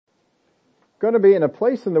going to be in a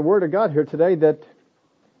place in the Word of God here today that,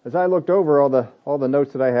 as I looked over all the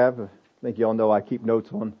notes that I have, I think you all know I keep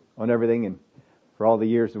notes on everything, and for all the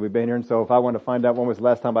years that we've been here. And so if I want to find out when was the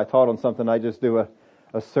last time I taught on something, I just do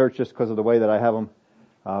a search just because of the way that I have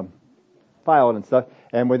them filed and stuff.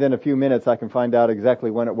 And within a few minutes, I can find out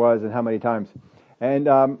exactly when it was and how many times. And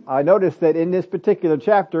I noticed that in this particular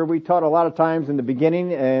chapter, we taught a lot of times in the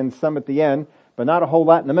beginning and some at the end, but not a whole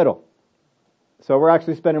lot in the middle. So we're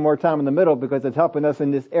actually spending more time in the middle because it's helping us in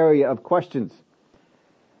this area of questions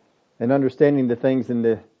and understanding the things in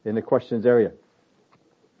the questions area.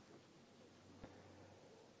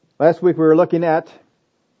 Last week we were looking at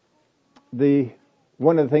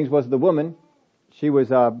one of the things was the woman. She was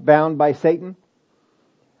bound by Satan.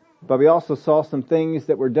 But we also saw some things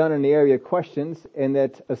that were done in the area of questions, and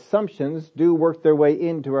that assumptions do work their way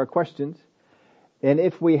into our questions. And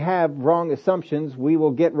if we have wrong assumptions, we will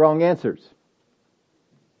get wrong answers.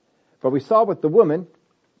 But we saw with the woman,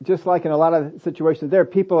 just like in a lot of situations there,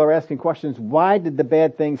 people are asking questions, why did the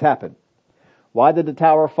bad things happen? Why did the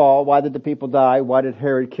tower fall? Why did the people die? Why did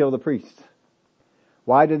Herod kill the priests?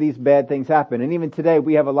 Why do these bad things happen? And even today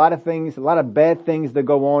we have a lot of bad things that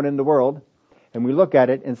go on in the world, and we look at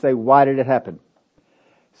it and say, why did it happen?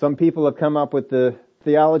 Some people have come up with the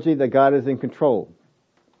theology that God is in control.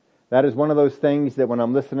 That is one of those things that when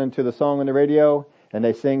I'm listening to the song on the radio and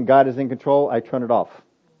they sing God is in control, I turn it off.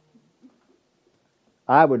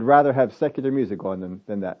 I would rather have secular music on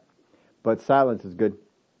than that. But silence is good.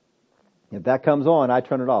 If that comes on, I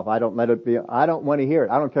turn it off. I don't let it be. I don't want to hear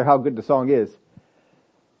it. I don't care how good the song is.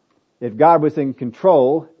 If God was in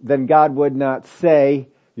control, then God would not say,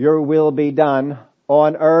 your will be done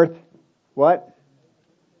on earth, what?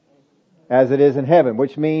 As it is in heaven,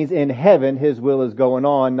 which means in heaven His will is going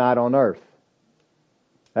on, not on earth.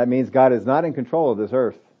 That means God is not in control of this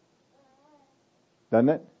earth. Doesn't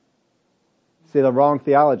it? See, the wrong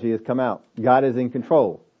theology has come out. God is in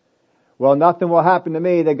control. Well, nothing will happen to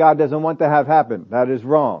me that God doesn't want to have happen. That is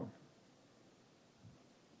wrong.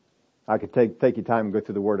 I could take your time and go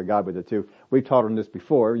through the Word of God with it too. We've taught on this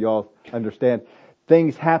before. You all understand.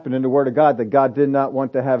 Things happen in the Word of God that God did not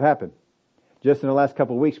want to have happen. Just in the last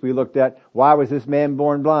couple of weeks we looked at, why was this man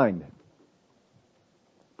born blind?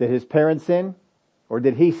 Did his parents sin? Or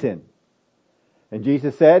did he sin? And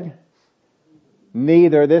Jesus said,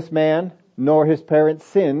 neither this man nor his parents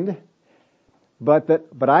sinned, but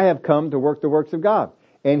I have come to work the works of God.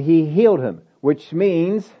 And He healed him, which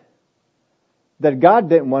means that God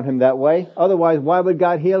didn't want him that way. Otherwise, why would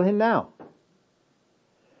God heal him now?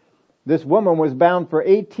 This woman was bound for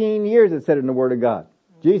 18 years, it said in the Word of God.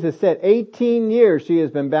 Jesus said 18 years she has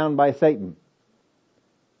been bound by Satan.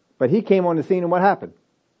 But He came on the scene and what happened?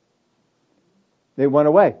 They went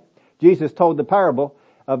away. Jesus told the parable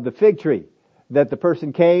of the fig tree, that the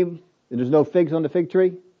person came and there's no figs on the fig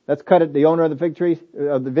tree. Let's cut it. The owner of the fig tree,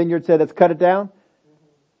 of the vineyard said, let's cut it down.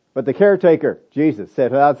 But the caretaker, Jesus,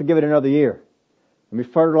 said, well, let's give it another year. Let me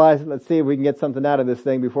fertilize it. Let's see if we can get something out of this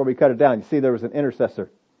thing before we cut it down. You see, there was an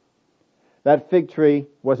intercessor. That fig tree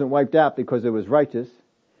wasn't wiped out because it was righteous. It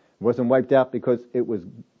wasn't wiped out because it was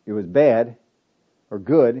bad or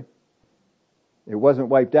good. It wasn't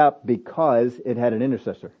wiped out because it had an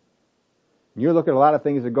intercessor. You look at a lot of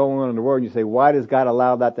things that are going on in the world and you say, why does God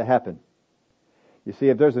allow that to happen? You see,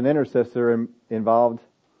 if there's an intercessor involved,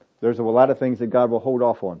 there's a lot of things that God will hold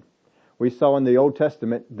off on. We saw in the Old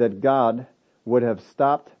Testament that God would have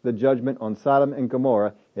stopped the judgment on Sodom and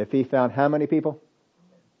Gomorrah if He found how many people?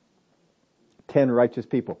 10 righteous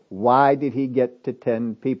people. Why did He get to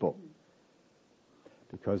 10 people?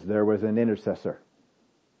 Because there was an intercessor.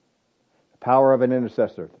 The power of an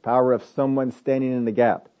intercessor. The power of someone standing in the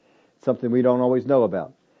gap. Something we don't always know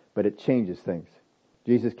about, but it changes things.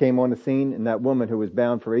 Jesus came on the scene, and that woman who was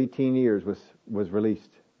bound for 18 years was released,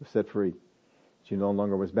 was set free. She no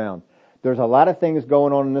longer was bound. There's a lot of things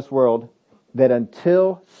going on in this world that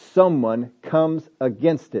until someone comes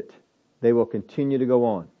against it, they will continue to go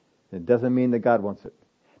on. It doesn't mean that God wants it,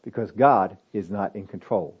 because God is not in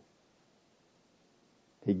control.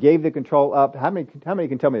 He gave the control up. How many can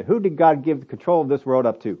tell me, who did God give the control of this world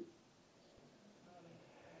up to?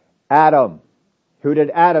 Adam. Who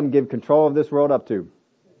did Adam give control of this world up to?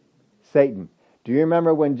 Satan. Do you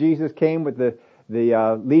remember when Jesus came with the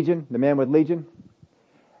legion, the man with legion?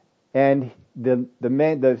 And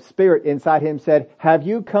the spirit inside him said, have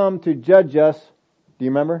you come to judge us? Do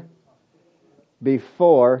you remember?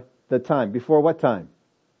 Before the time. Before what time?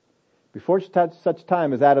 Before such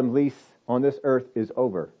time as Adam's lease on this earth is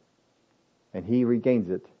over. And he regains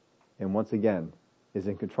it. And once again is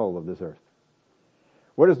in control of this earth.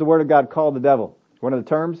 What does the Word of God call the devil? One of the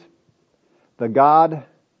terms? The God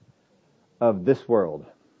of this world.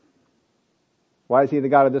 Why is he the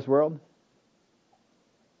God of this world?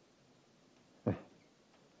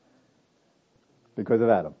 Because of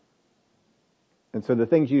Adam. And so the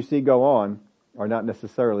things you see go on are not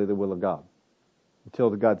necessarily the will of God until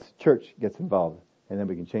God's church gets involved, and then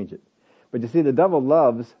we can change it. But you see, the devil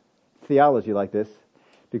loves theology like this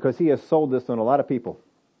because he has sold this on a lot of people.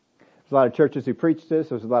 There's a lot of churches who preach this.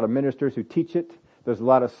 There's a lot of ministers who teach it. There's a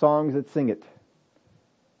lot of songs that sing it.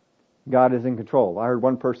 God is in control. I heard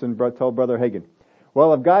one person tell Brother Hagin,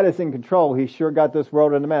 well, if God is in control, he sure got this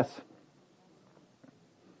world in a mess.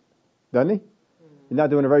 Doesn't he? He's not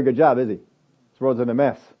doing a very good job, is he? This world's in a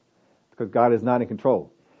mess because God is not in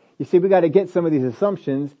control. You see, we got to get some of these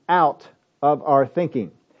assumptions out of our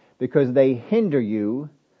thinking because they hinder you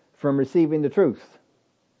from receiving the truth.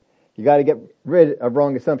 You got to get rid of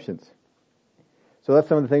wrong assumptions. So that's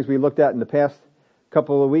some of the things we looked at in the past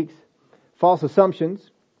couple of weeks. False assumptions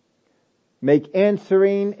make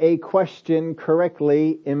answering a question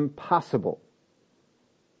correctly impossible.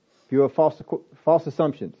 If you have false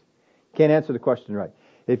assumptions, can't answer the question right.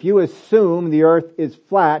 If you assume the earth is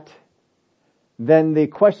flat, then the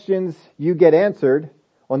questions you get answered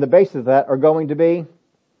on the basis of that are going to be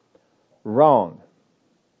wrong.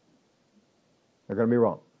 They're going to be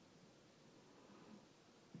wrong.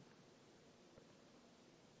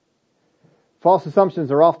 False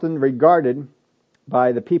assumptions are often regarded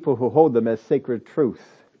by the people who hold them as sacred truth,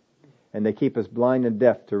 and they keep us blind and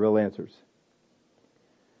deaf to real answers.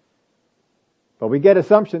 But we get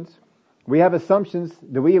assumptions. We have assumptions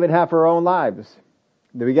that we even have for our own lives.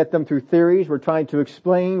 Do we get them through theories? We're trying to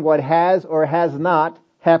explain what has or has not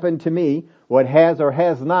happened to me, what has or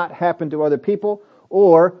has not happened to other people,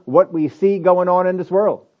 or what we see going on in this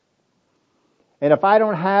world. And if I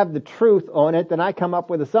don't have the truth on it, then I come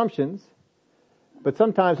up with assumptions. But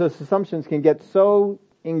sometimes those assumptions can get so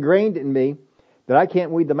ingrained in me that I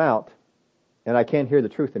can't weed them out and I can't hear the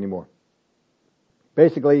truth anymore.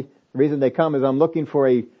 Basically, the reason they come is I'm looking for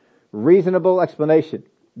a reasonable explanation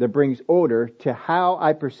that brings order to how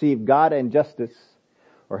I perceive God and justice,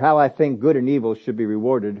 or how I think good and evil should be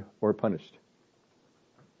rewarded or punished.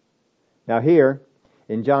 Now here,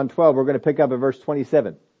 in John 12, we're going to pick up at verse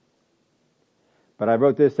 27. But I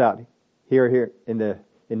wrote this out here in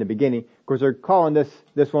the beginning. Of course, they're calling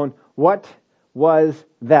this one, what was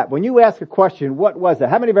that? When you ask a question, what was that?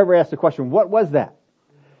 How many have ever asked a question, what was that?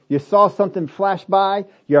 You saw something flash by,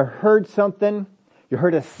 you heard something, you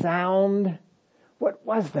heard a sound. What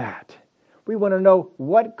was that? We want to know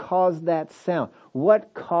what caused that sound.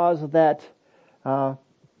 What caused that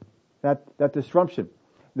disruption?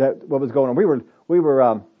 What was going on? We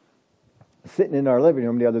were sitting in our living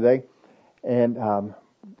room the other day, and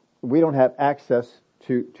we don't have access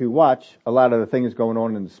to watch a lot of the things going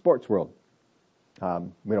on in the sports world.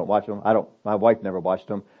 We don't watch them. My wife never watched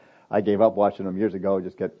them. I gave up watching them years ago.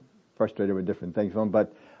 Just get frustrated with different things from them.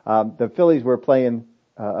 But the Phillies were playing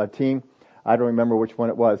a team. I don't remember which one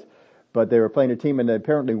it was, but they were playing a team and they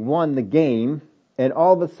apparently won the game. And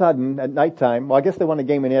all of a sudden at nighttime, well, I guess they won the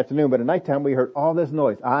game in the afternoon, but at nighttime we heard all this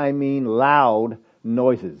noise. I mean loud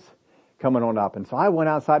noises coming on up. And so I went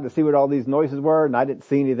outside to see what all these noises were, and I didn't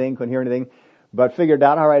see anything, couldn't hear anything, but figured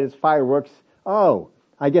out, all right, it's fireworks. Oh,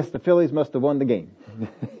 I guess the Phillies must have won the game.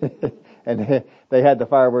 And they had the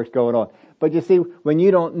fireworks going on. But you see, when you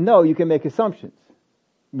don't know, you can make assumptions.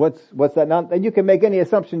 What's that? And you can make any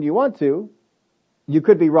assumption you want to. You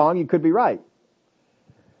could be wrong, you could be right.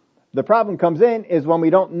 The problem comes in is when we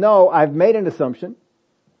don't know I've made an assumption.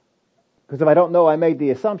 Because if I don't know I made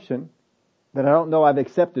the assumption, then I don't know I've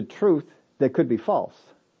accepted truth that could be false.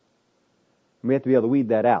 And we have to be able to weed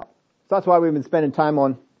that out. So that's why we've been spending time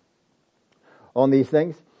on these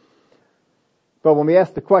things. But when we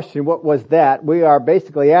ask the question, what was that? We are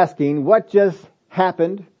basically asking what just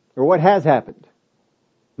happened or what has happened.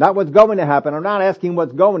 Not what's going to happen. I'm not asking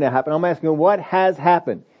what's going to happen. I'm asking what has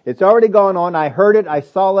happened. It's already gone on. I heard it. I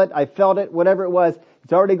saw it. I felt it. Whatever it was.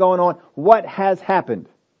 It's already going on. What has happened?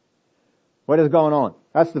 What is going on?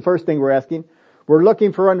 That's the first thing we're asking. We're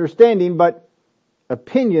looking for understanding, but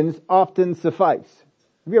opinions often suffice.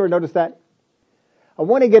 Have you ever noticed that? I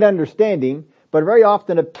want to get understanding, but very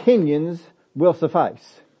often opinions will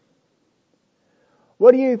suffice.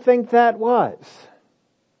 What do you think that was?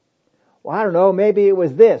 Well, I don't know. Maybe it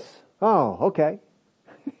was this. Oh, okay.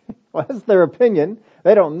 Well, that's their opinion.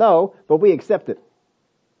 They don't know, but we accept it.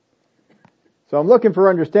 So I'm looking for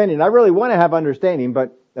understanding. I really want to have understanding,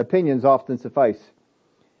 but opinions often suffice.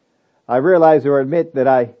 I realize or admit that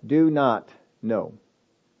I do not know.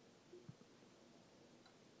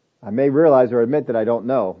 I may realize or admit that I don't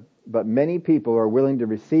know, but many people are willing to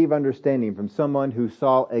receive understanding from someone who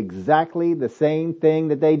saw exactly the same thing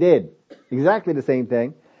that they did. Exactly the same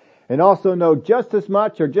thing. And also know just as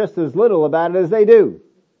much or just as little about it as they do.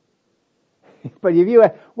 But if you,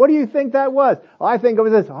 what do you think that was? Oh, I think it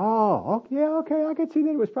was this. Oh, yeah, okay, I could see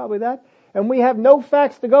that it was probably that. And we have no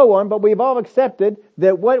facts to go on, but we've all accepted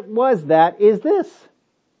that what was that is this.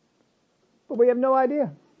 But we have no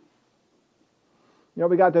idea. You know,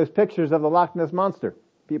 we got those pictures of the Loch Ness Monster.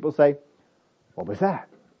 People say, what was that?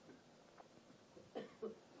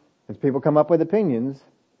 As people come up with opinions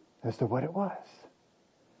as to what it was.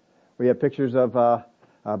 We have pictures of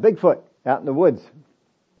Bigfoot out in the woods.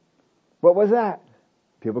 What was that?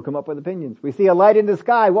 People come up with opinions. We see a light in the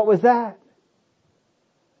sky. What was that?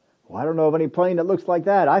 Well, I don't know of any plane that looks like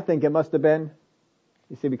that. I think it must have been.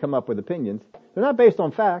 You see, we come up with opinions. They're not based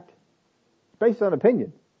on fact. It's based on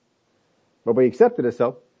opinion. But we accept it as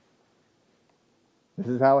so. This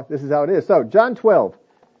is how it is. So, John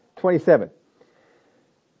 12:27.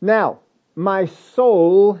 Now, my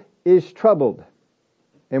soul is troubled.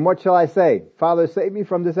 And what shall I say? Father, save me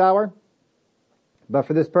from this hour. But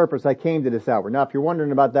for this purpose I came to this hour. Now, if you're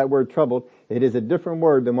wondering about that word troubled, it is a different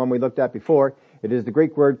word than one we looked at before. It is the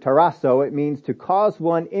Greek word tarasso. It means to cause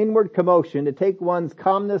one inward commotion, to take one's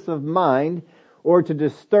calmness of mind, or to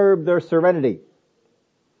disturb their serenity.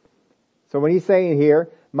 So when he's saying here,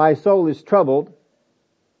 my soul is troubled,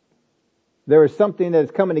 there is something that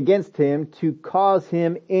is coming against him to cause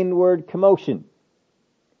him inward commotion.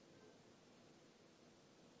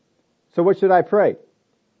 So what should I pray?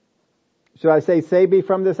 Should I say, save me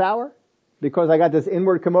from this hour? Because I got this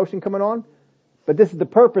inward commotion coming on? But this is the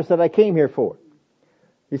purpose that I came here for.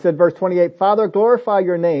 He said, verse 28, Father, glorify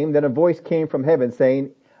your name. Then a voice came from heaven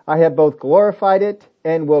saying, I have both glorified it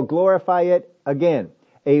and will glorify it again.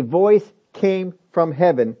 A voice came from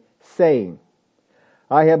heaven saying,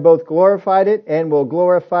 I have both glorified it and will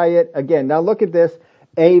glorify it again. Now look at this.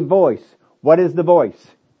 A voice. What is the voice?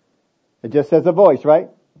 It just says a voice, right?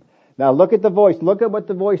 Now look at the voice. Look at what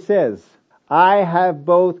the voice says. I have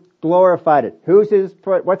both glorified it.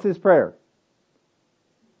 What's his prayer?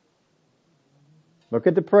 Look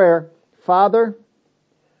at the prayer. Father,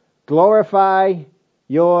 glorify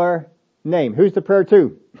your name. Who's the prayer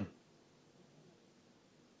to?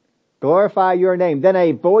 Glorify your name. Then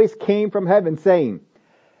a voice came from heaven saying,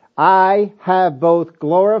 I have both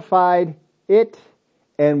glorified it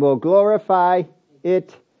and will glorify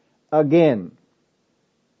it again.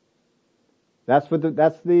 That's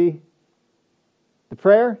the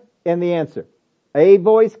prayer and the answer. A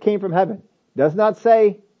voice came from heaven. Does not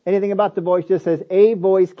say anything about the voice, just says a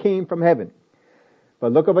voice came from heaven.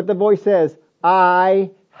 But look at what the voice says.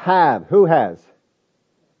 I have. Who has?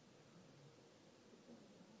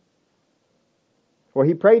 Well,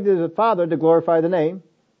 he prayed to the Father to glorify the name.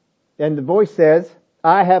 And the voice says,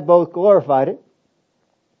 I have both glorified it.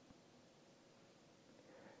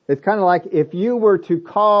 It's kind of like if you were to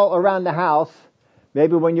call around the house,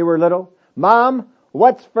 maybe when you were little, Mom,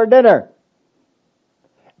 what's for dinner?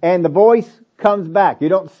 And the voice comes back. You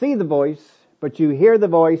don't see the voice, but you hear the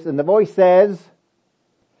voice, and the voice says,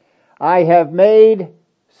 I have made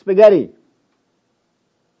spaghetti.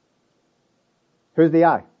 Who's the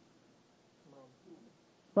I?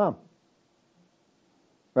 Mom.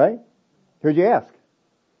 Right? Who'd you ask?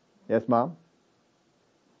 Yes, Mom.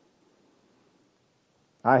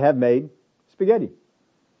 I have made spaghetti.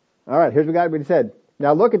 All right, here's what he said.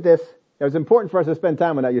 Now look at this. It was important for us to spend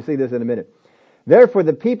time on that. You'll see this in a minute. Therefore,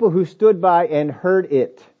 the people who stood by and heard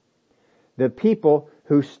it. The people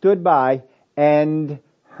who stood by and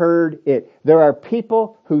heard it. There are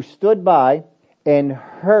people who stood by and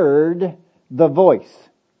heard the voice.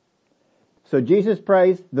 So Jesus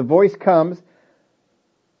prays, the voice comes.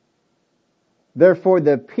 Therefore,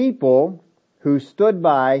 the people who stood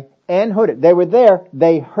by and heard it. They were there.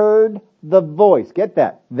 They heard the voice. Get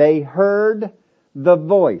that. They heard the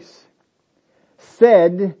voice.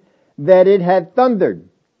 Said that it had thundered.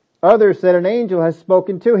 Others said an angel has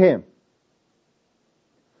spoken to him.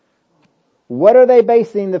 What are they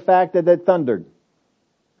basing the fact that it thundered?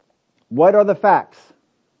 What are the facts?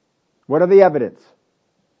 What are the evidence?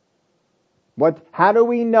 How do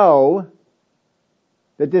we know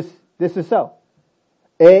that this is so?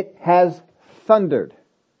 It has thundered.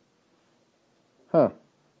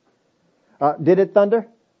 Did it thunder?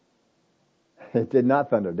 It did not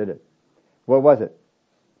thunder, did it? What was it?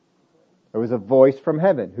 It was a voice from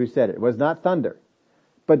heaven who said it. It was not thunder.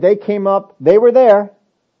 But they came up, they were there.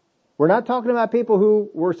 We're not talking about people who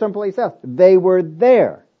were someplace else. They were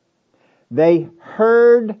there. They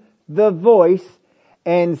heard the voice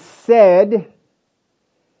and said,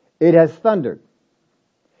 it has thundered.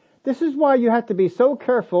 This is why you have to be so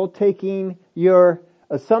careful taking your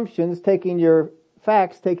assumptions, taking your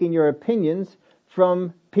facts, taking your opinions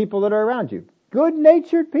from people that are around you.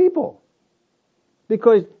 Good-natured people.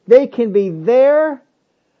 Because they can be there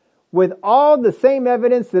with all the same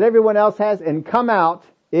evidence that everyone else has and come out,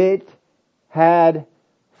 it had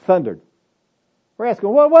thundered. We're asking,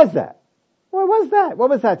 what was that? What was that? What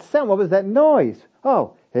was that sound? What was that noise?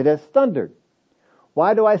 Oh, it has thundered.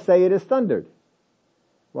 Why do I say it has thundered?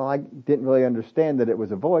 Well, I didn't really understand that it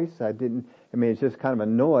was a voice. It's just kind of a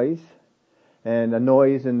noise. And a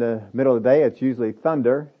noise in the middle of the day, it's usually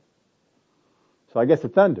thunder. So I guess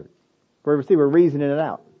it thundered. We're reasoning it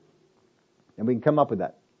out. And we can come up with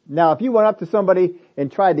that. Now, if you went up to somebody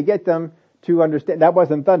and tried to get them to understand, that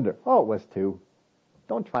wasn't thunder. Oh, it was too.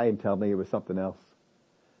 Don't try and tell me it was something else.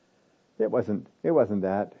 It wasn't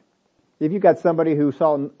that. If you got somebody who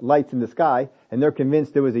saw lights in the sky and they're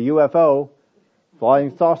convinced it was a UFO,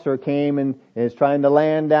 flying saucer came and is trying to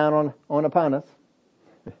land down on upon us.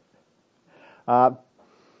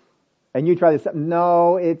 And you try to say,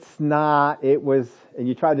 no, it's not. It was, and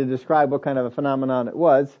you try to describe what kind of a phenomenon it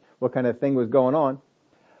was, what kind of thing was going on.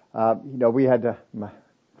 We had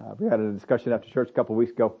a discussion after church some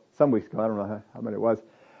weeks ago, I don't know how many it was,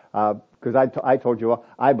 because I told you, well,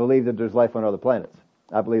 I believe that there's life on other planets.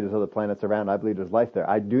 I believe there's other planets around. I believe there's life there.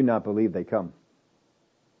 I do not believe they come.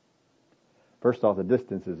 First off, the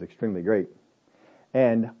distance is extremely great.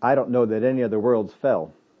 And I don't know that any other worlds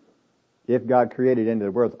fell. If God created any of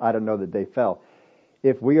the worlds, I don't know that they fell.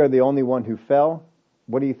 If we are the only one who fell,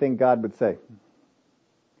 what do you think God would say?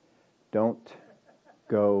 Don't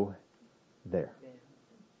go there.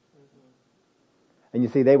 And you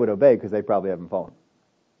see, they would obey because they probably haven't fallen.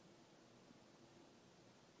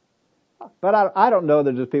 But I don't know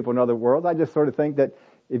that there's people in other worlds. I just sort of think that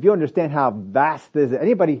if you understand how vast this is,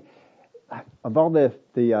 anybody, of all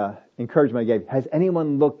the encouragement I gave, has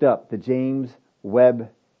anyone looked up the James Webb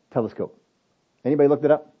telescope? Anybody looked it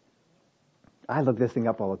up? I look this thing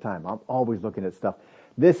up all the time. I'm always looking at stuff.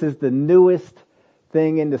 This is the newest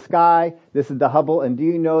thing in the sky. This is the Hubble. And do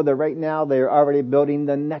you know that right now they're already building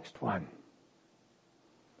the next one?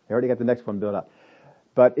 They already got the next one built up.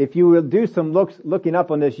 But if you will do some looking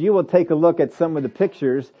up on this, you will take a look at some of the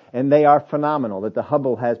pictures, and they are phenomenal that the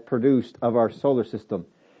Hubble has produced of our solar system.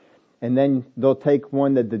 And then they'll take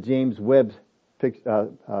one that the James Webb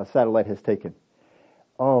satellite has taken.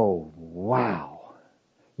 Oh, wow.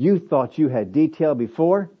 You thought you had detail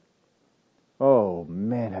before? Oh,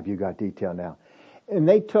 man, have you got detail now. And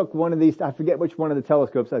they took one of these, I forget which one of the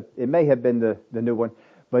telescopes, it may have been the new one,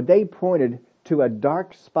 but they pointed to a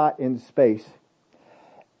dark spot in space,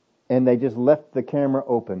 and they just left the camera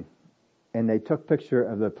open, and they took picture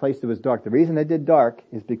of the place that was dark. The reason they did dark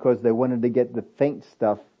is because they wanted to get the faint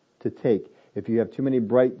stuff to take. If you have too many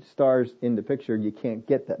bright stars in the picture, you can't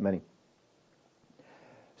get that many.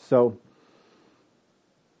 So,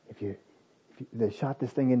 they shot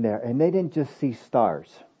this thing in there, and they didn't just see stars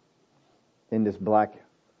in this black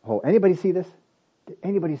hole. Anybody see this? Did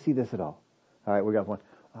anybody see this at all? All right, we got one.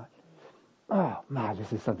 Oh, my,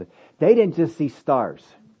 this is something. They didn't just see stars.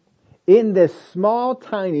 In this small,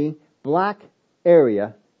 tiny, black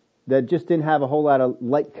area that just didn't have a whole lot of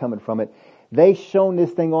light coming from it, they shone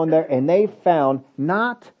this thing on there, and they found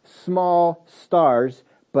not small stars,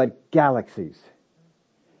 but galaxies.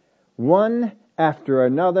 One after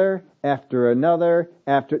another,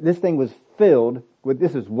 this thing was filled with,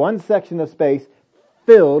 this is one section of space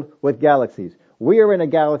filled with galaxies. We are in a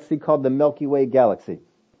galaxy called the Milky Way galaxy.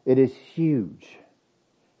 It is huge.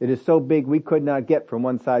 It is so big we could not get from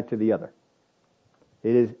one side to the other.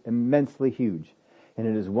 It is immensely huge. And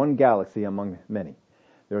it is one galaxy among many.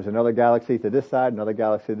 There's another galaxy to this side, another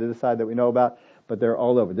galaxy to this side that we know about, but they're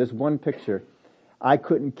all over. This one picture, I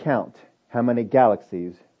couldn't count how many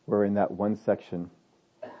galaxies were in that one section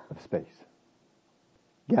of space.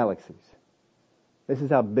 Galaxies. This is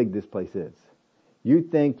how big this place is. You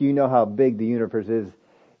think you know how big the universe is.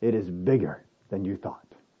 It is bigger than you thought.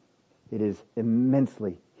 It is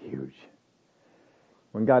immensely huge.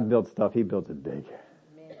 When God builds stuff, He builds it big.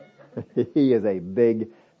 He is a big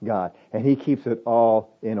God. And He keeps it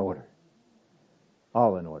all in order.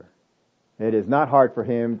 All in order. It is not hard for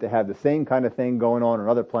Him to have the same kind of thing going on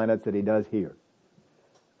other planets that He does here.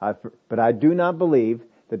 But I do not believe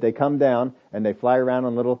that they come down and they fly around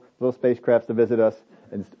on little spacecrafts to visit us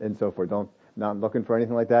and so forth. Not looking for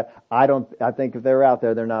anything like that. I think if they're out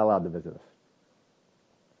there, they're not allowed to visit us.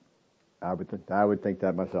 I would think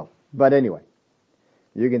that myself. But anyway,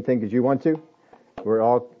 you can think as you want to. We're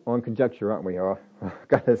all on conjecture, aren't we? All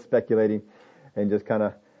kind of speculating and just kind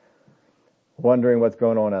of wondering what's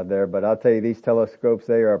going on out there. But I'll tell you, these telescopes,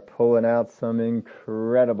 they are pulling out some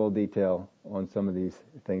incredible detail on some of these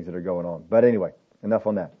things that are going on. But anyway, enough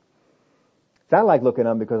on that. So I like looking at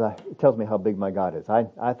them because it tells me how big my God is.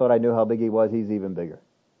 I thought I knew how big He was. He's even bigger.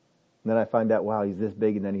 And then I find out, wow, He's this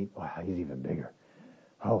big, and then He's even bigger.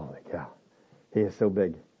 Holy cow. He is so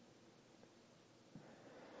big.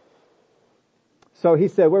 So He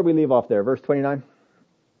said, where do we leave off there? Verse 29.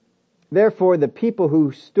 Therefore the people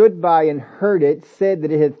who stood by and heard it said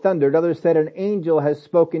that it had thundered. Others said an angel has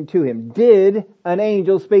spoken to him. Did an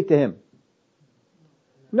angel speak to him?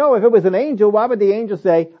 No, if it was an angel, why would the angel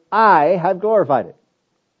say, I have glorified it?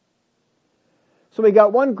 So we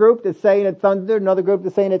got one group that's saying it thundered, another group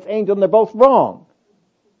that's saying it's angel, and they're both wrong.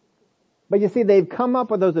 But you see, they've come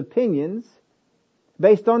up with those opinions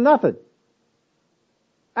based on nothing.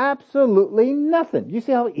 Absolutely nothing. You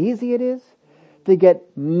see how easy it is to get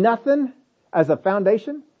nothing as a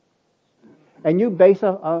foundation? And you base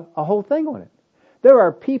a whole thing on it. There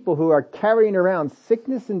are people who are carrying around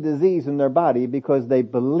sickness and disease in their body because they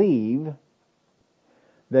believe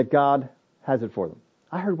that God has it for them.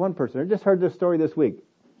 I heard one person, I just heard this story this week.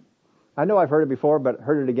 I know I've heard it before, but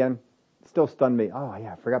heard it again. It still stunned me. Oh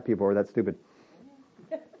yeah, I forgot people were that stupid.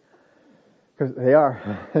 Because they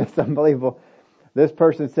are. It's unbelievable. This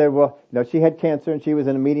person said, well, she had cancer and she was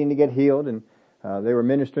in a meeting to get healed, and they were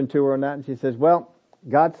ministering to her on that, and she says, well,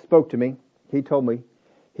 God spoke to me. He told me.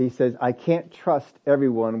 He says, I can't trust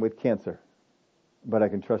everyone with cancer, but I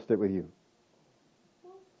can trust it with you.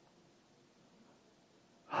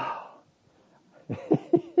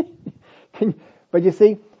 But you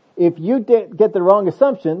see, if you get the wrong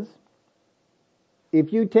assumptions,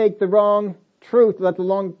 if you take the wrong truth, let the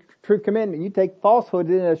wrong truth come in, and you take falsehood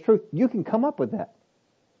in as truth, you can come up with that.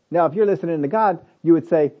 Now, if you're listening to God, you would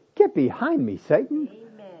say, get behind me, Satan.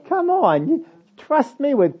 Amen. Come on. You trust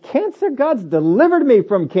me with cancer? God's delivered me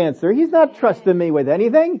from cancer. He's not trusting me with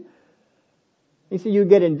anything. You see, you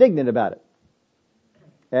get indignant about it.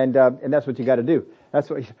 And that's what you got to do. That's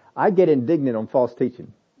what I get indignant on false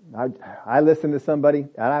teaching. I listen to somebody,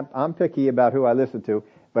 and I'm picky about who I listen to,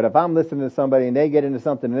 but if I'm listening to somebody and they get into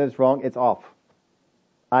something and it's wrong, it's off.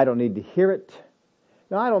 I don't need to hear it.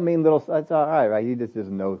 No, I don't mean little, that's all right. He just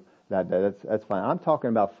doesn't know that. That's fine. I'm talking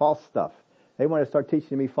about false stuff. They want to start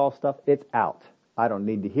teaching me false stuff. It's out. I don't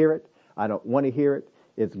need to hear it. I don't want to hear it.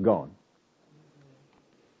 It's gone.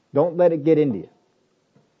 Don't let it get into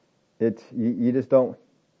you. You just don't,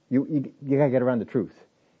 you gotta get around the truth.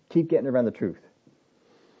 Keep getting around the truth.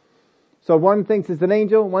 So one thinks it's an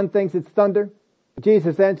angel, one thinks it's thunder.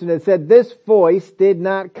 Jesus answered and said, this voice did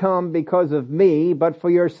not come because of me, but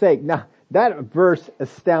for your sake. Now, that verse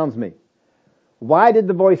astounds me. Why did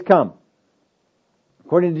the voice come?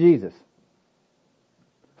 According to Jesus.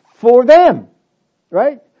 For them.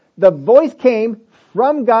 Right? The voice came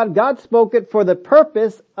from God. God spoke it for the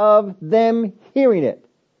purpose of them hearing it.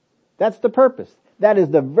 That's the purpose. That is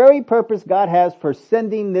the very purpose God has for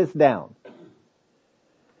sending this down.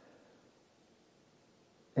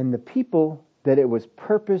 And the people that it was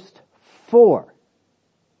purposed for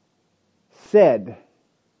said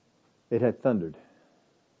it had thundered.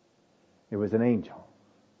 It was an angel.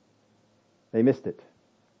 They missed it.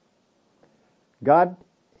 God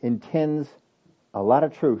intends a lot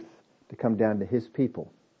of truth to come down to His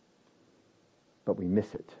people, but we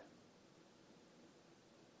miss it.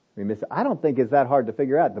 We miss it. I don't think it's that hard to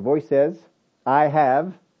figure out. The voice says, I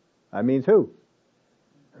have. That means who?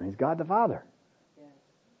 That means God the Father.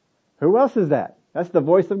 Who else is that? That's the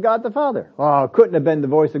voice of God the Father. Oh, it couldn't have been the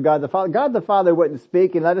voice of God the Father. God the Father wouldn't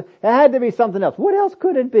speak, and it had to be something else. What else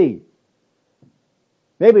could it be?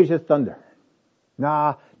 Maybe it's just thunder.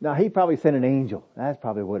 Nah, He probably sent an angel. That's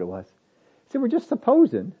probably what it was. See, we're just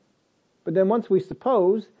supposing. But then once we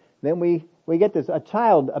suppose, then we get this,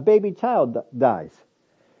 a baby child dies.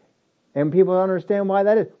 And people don't understand why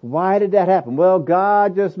that is. Why did that happen? Well,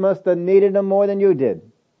 God just must have needed them more than you did.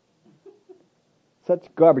 Such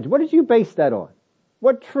garbage. What did you base that on?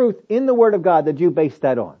 What truth in the Word of God did you base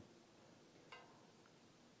that on?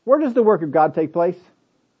 Where does the work of God take place?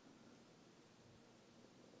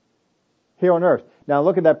 Here on earth. Now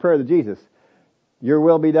look at that prayer of Jesus. Your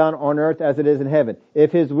will be done on earth as it is in heaven.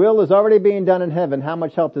 If His will is already being done in heaven, how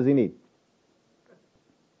much help does He need?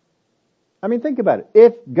 I mean, think about it.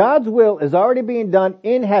 If God's will is already being done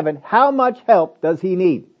in heaven, how much help does He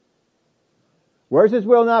need? Where's His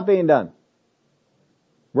will not being done?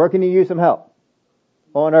 Where can He use some help?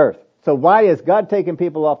 On earth. So why is God taking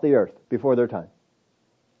people off the earth before their time?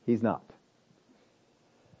 He's not.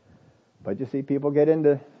 But you see, people get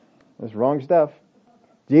into this wrong stuff.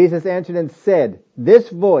 Jesus answered and said, this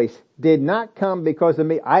voice did not come because of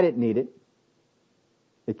me. I didn't need it.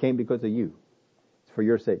 It came because of you. It's for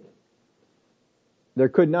your sake. There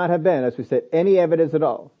could not have been, as we said, any evidence at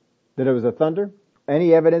all that it was a thunder,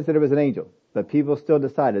 any evidence that it was an angel, but people still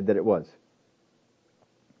decided that it was.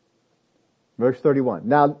 Verse 31.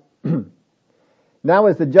 Now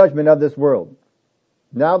is the judgment of this world.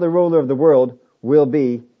 Now the ruler of the world will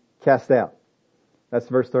be cast out. That's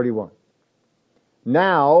verse 31.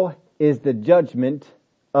 Now is the judgment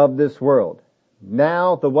of this world.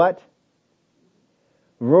 Now the what?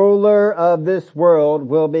 Ruler of this world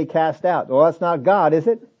will be cast out. Well, that's not God, is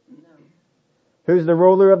it? No. Who's the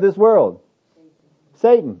ruler of this world?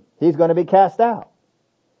 Satan. He's going to be cast out.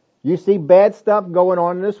 You see bad stuff going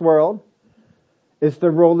on in this world. It's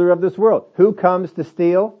the ruler of this world. Who comes to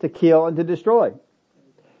steal, to kill, and to destroy?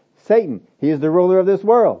 Satan. He is the ruler of this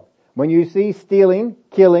world. When you see stealing,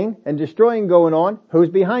 killing, and destroying going on, who's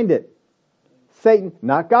behind it? Satan,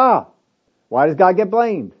 not God. Why does God get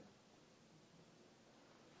blamed?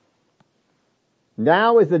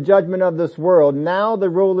 Now is the judgment of this world. Now the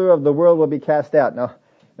ruler of the world will be cast out.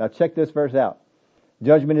 Now check this verse out.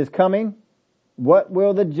 Judgment is coming. What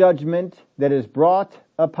will the judgment that is brought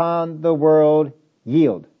upon the world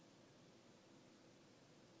yield?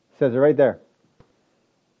 It says it right there.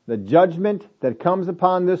 The judgment that comes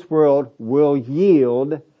upon this world will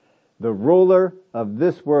yield the ruler of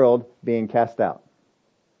this world being cast out.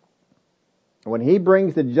 When he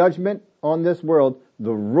brings the judgment on this world,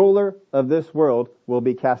 the ruler of this world will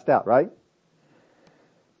be cast out, right?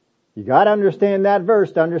 You got to understand that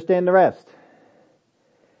verse to understand the rest.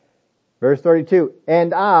 Verse 32,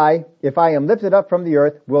 and I, if I am lifted up from the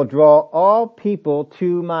earth, will draw all people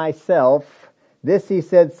to myself. This he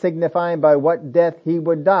said, signifying by what death he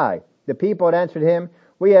would die. The people had answered him,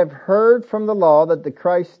 we have heard from the law that the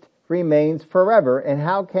Christ remains forever. And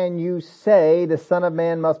how can you say the Son of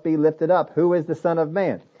Man must be lifted up? Who is the Son of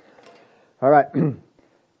Man? All right.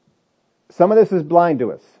 Some of this is blind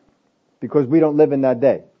to us because we don't live in that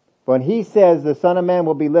day. When he says the Son of Man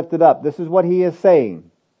will be lifted up, this is what he is saying.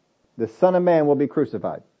 The Son of Man will be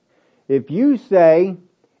crucified. If you say,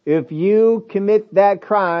 if you commit that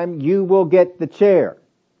crime, you will get the chair.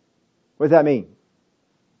 What does that mean?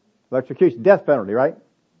 Electrocution, death penalty, right?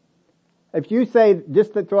 If you say,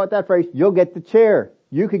 just to throw out that phrase, you'll get the chair.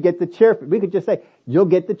 You could get the chair. We could just say, you'll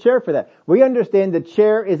get the chair for that. We understand the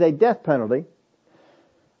chair is a death penalty.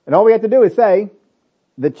 And all we have to do is say,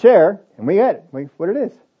 the chair, and we get it. What it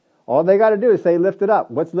is. All they got to do is say, lift it up.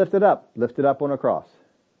 What's lifted up? Lifted up on a cross.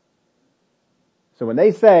 So when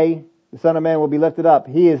they say, the Son of Man will be lifted up,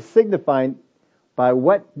 he is signifying by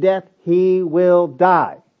what death he will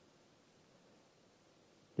die.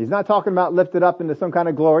 He's not talking about lifted up into some kind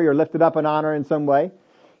of glory or lifted up in honor in some way.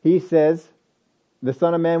 He says the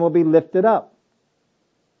Son of Man will be lifted up,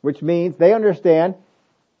 which means they understand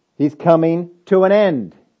he's coming to an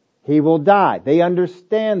end. He will die. They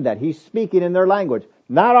understand that. He's speaking in their language.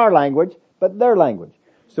 Not our language, but their language.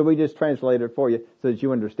 So we just translate it for you so that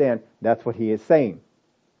you understand that's what he is saying.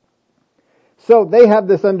 So they have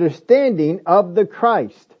this understanding of the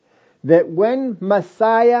Christ, that when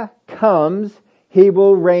Messiah comes, he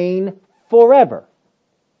will reign forever.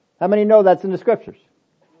 How many know that's in the scriptures?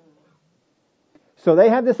 So they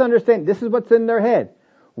have this understanding. This is what's in their head.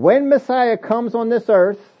 When Messiah comes on this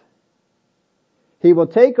earth, he will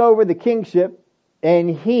take over the kingship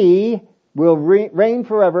and he will reign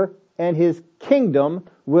forever and his kingdom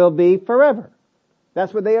will be forever.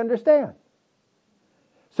 That's what they understand.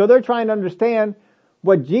 So they're trying to understand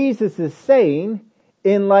what Jesus is saying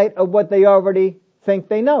in light of what they already think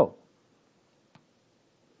they know.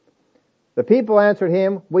 The people answered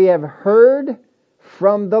him, we have heard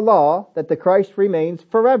from the law that the Christ remains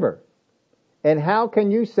forever. And how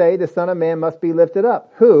can you say the Son of Man must be lifted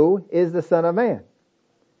up? Who is the Son of Man?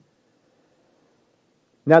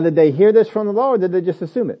 Now, did they hear this from the law or did they just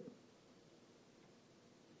assume it?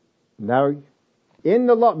 Now, in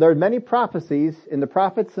the law, there are many prophecies in the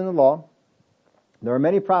prophets and the law. There are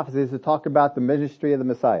many prophecies that talk about the ministry of the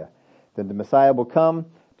Messiah. That the Messiah will come,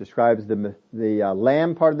 describes the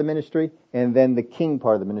lamb part of the ministry, and then the king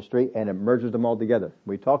part of the ministry, and it merges them all together.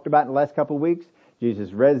 We talked about in the last couple of weeks,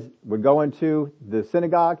 Jesus would go into the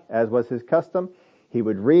synagogue, as was his custom. He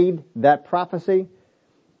would read that prophecy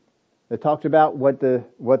that talked about what the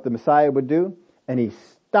Messiah would do, and he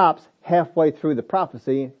stops halfway through the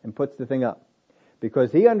prophecy and puts the thing up.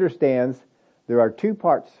 Because he understands there are two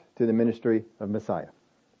parts to the ministry of Messiah.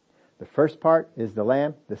 The first part is the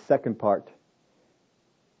lamb, the second part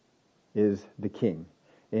is the king.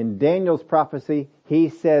 In Daniel's prophecy, he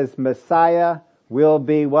says Messiah will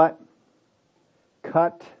be what?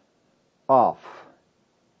 Cut off.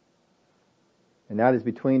 And that is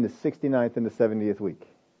between the 69th and the 70th week.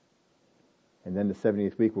 And then the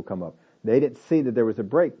 70th week will come up. They didn't see that there was a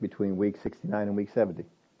break between week 69 and week 70.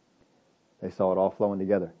 They saw it all flowing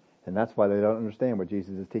together. And that's why they don't understand what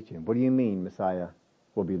Jesus is teaching. What do you mean Messiah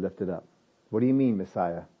will be lifted up? What do you mean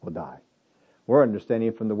Messiah will die? We're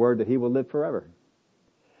understanding from the word that he will live forever.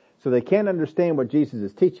 So they can't understand what Jesus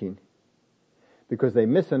is teaching because they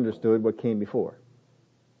misunderstood what came before.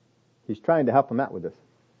 He's trying to help them out with this.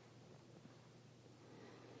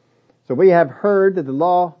 So we have heard that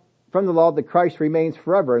from the law that Christ remains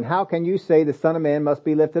forever. And how can you say the Son of Man must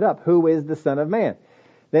be lifted up? Who is the Son of Man?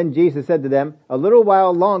 Then Jesus said to them, a little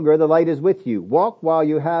while longer the light is with you. Walk while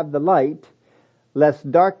you have the light, lest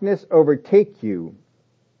darkness overtake you.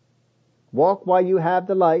 Walk while you have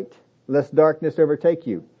the light, lest darkness overtake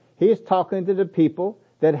you. He is talking to the people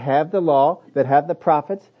that have the law, that have the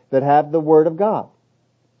prophets, that have the Word of God.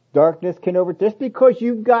 Darkness can just because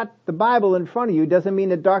you've got the Bible in front of you doesn't mean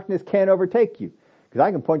that darkness can't overtake you. Because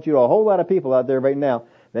I can point you to a whole lot of people out there right now.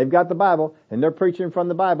 They've got the Bible, and they're preaching from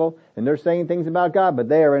the Bible, and they're saying things about God, but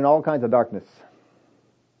they are in all kinds of darkness.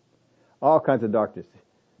 All kinds of darkness.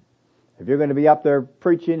 If you're going to be up there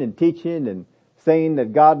preaching and teaching and saying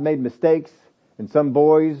that God made mistakes, and some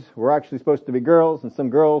boys were actually supposed to be girls, and some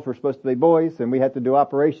girls were supposed to be boys, and we had to do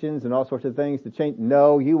operations and all sorts of things to change.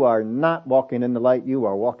 No, you are not walking in the light. You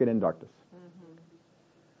are walking in darkness.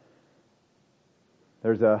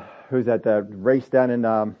 Mm-hmm. Who's at that race down in,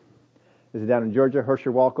 is it down in Georgia?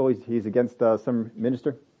 Herschel Walker. He's against some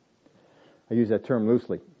minister. I use that term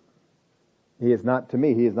loosely. To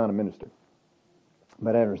me, he is not a minister.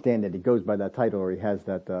 But I understand that he goes by that title or he has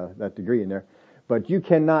that degree in there. But you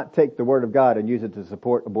cannot take the Word of God and use it to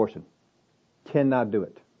support abortion. Cannot do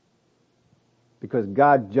it. Because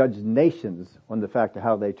God judged nations on the fact of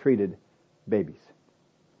how they treated babies.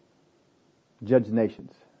 Judged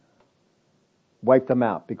nations. Wiped them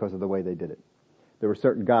out because of the way they did it. There were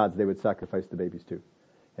certain gods they would sacrifice the babies to.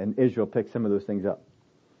 And Israel picked some of those things up.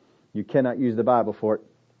 You cannot use the Bible for it.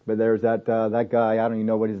 But there's that guy, I don't even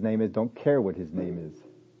know what his name is, don't care what his name is.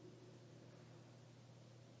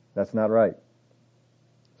 That's not right.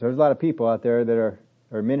 So there's a lot of people out there that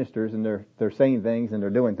are ministers and they're saying things and they're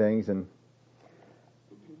doing things and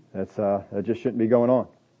that just shouldn't be going on.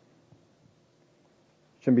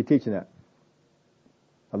 Shouldn't be teaching that.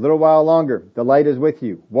 A little while longer, the light is with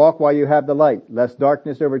you. Walk while you have the light, lest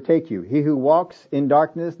darkness overtake you. He who walks in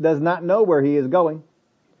darkness does not know where he is going.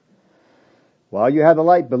 While you have the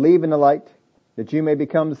light, believe in the light, that you may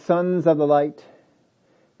become sons of the light.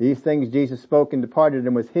 These things Jesus spoke and departed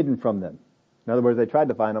and was hidden from them. In other words, they tried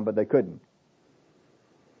to find him, but they couldn't.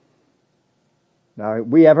 Now,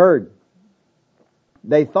 we have heard.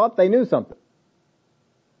 They thought they knew something.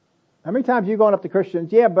 How many times are you going up to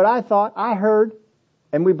Christians? Yeah, but I heard,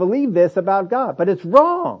 and we believe this about God, but it's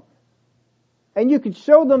wrong. And you could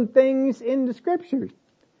show them things in the Scriptures,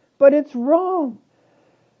 but it's wrong.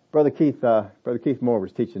 Brother Keith Moore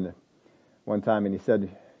was teaching one time, and he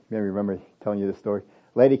said, you remember telling you this story.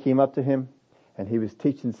 Lady came up to him, and he was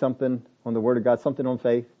teaching something on the Word of God, something on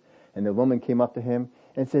faith, and the woman came up to him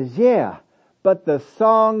and says, yeah, but the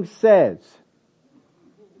song says.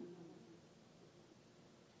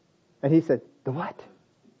 And he said, the what?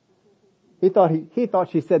 He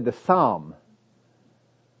thought she said the psalm.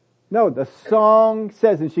 No, the song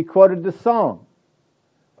says, and she quoted the song.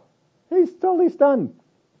 He's totally stunned.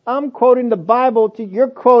 I'm quoting the Bible to you're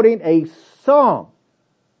quoting a song.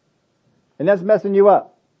 And that's messing you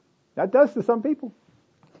up. That does to some people.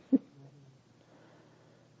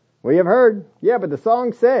 We have heard. Yeah, but the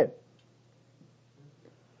song said.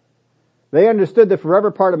 They understood the forever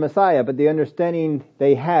part of Messiah, but the understanding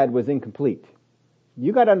they had was incomplete.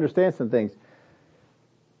 You got to understand some things.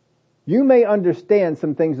 You may understand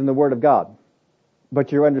some things in the Word of God,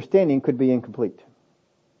 but your understanding could be incomplete.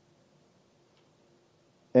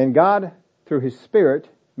 And God, through His Spirit,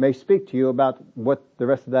 may speak to you about what the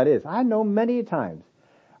rest of that is. I know many times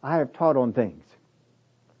I have taught on things.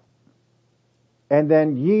 And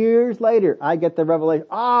then years later, I get the revelation,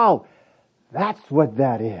 oh, that's what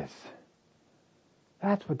that is.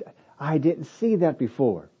 I didn't see that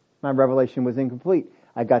before. My revelation was incomplete.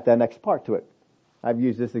 I got that next part to it. I've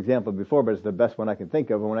used this example before, but it's the best one I can think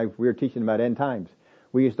of. When we were teaching about end times,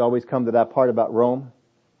 we used to always come to that part about Rome.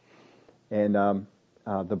 And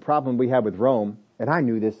the problem we have with Rome, and I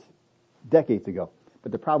knew this decades ago,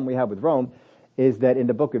 but the problem we have with Rome is that in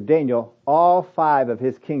the book of Daniel, all 5 of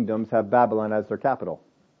his kingdoms have Babylon as their capital.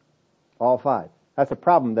 All 5. That's a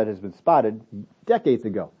problem that has been spotted decades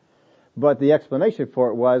ago. But the explanation for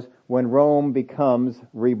it was when Rome becomes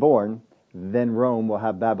reborn, then Rome will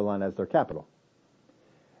have Babylon as their capital.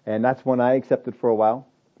 And that's one I accepted for a while.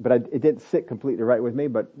 but it didn't sit completely right with me,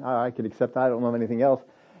 but I could accept that. I don't know anything else.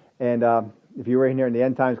 And if you were in here in the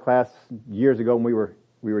end times class years ago when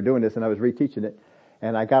we were doing this and I was reteaching it,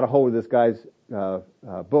 and I got a hold of this guy's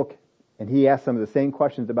book, and he asked some of the same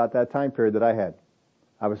questions about that time period that I had.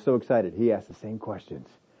 I was so excited. He asked the same questions.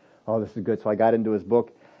 Oh, this is good. So I got into his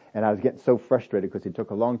book, and I was getting so frustrated because he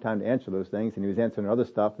took a long time to answer those things, and he was answering other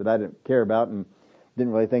stuff that I didn't care about and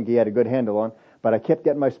didn't really think he had a good handle on. But I kept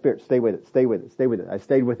getting my spirit, stay with it, stay with it, stay with it. I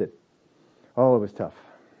stayed with it. Oh, it was tough.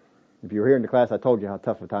 If you were here in the class, I told you how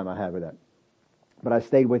tough a time I had with that. But I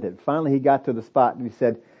stayed with it. Finally, he got to the spot, and he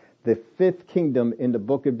said, the fifth kingdom in the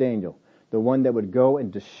book of Daniel, the one that would go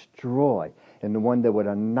and destroy, and the one that would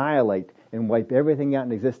annihilate and wipe everything out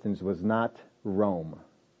in existence was not Rome.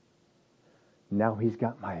 Now he's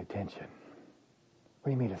got my attention. What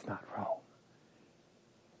do you mean it's not Rome?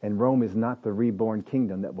 And Rome is not the reborn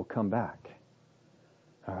kingdom that will come back.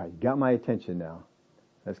 All right, got my attention now.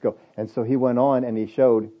 Let's go. And so he went on and he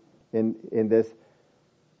showed in this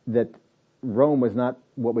that Rome was not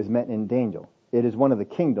what was meant in Daniel. It is one of the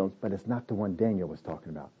kingdoms, but it's not the one Daniel was talking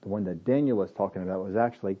about. The one that Daniel was talking about was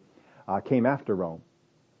actually came after Rome.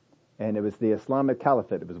 And it was the Islamic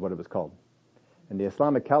Caliphate, was what it was called. And the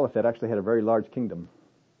Islamic Caliphate actually had a very large kingdom.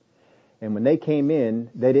 And when they came in,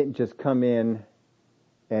 they didn't just come in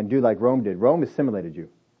and do like Rome did. Rome assimilated you.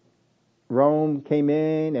 Rome came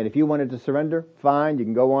in, and if you wanted to surrender, fine, you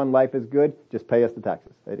can go on, life is good, just pay us the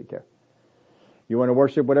taxes. They didn't care. You want to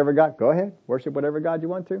worship whatever God? Go ahead, worship whatever God you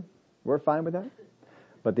want to. We're fine with that.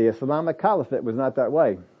 But the Islamic Caliphate was not that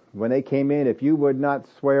way. When they came in, if you would not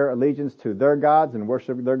swear allegiance to their gods and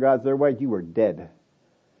worship their gods their way, you were dead.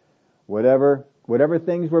 Whatever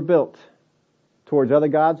things were built towards other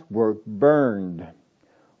gods were burned,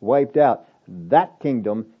 wiped out. That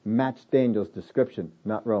kingdom matched Daniel's description,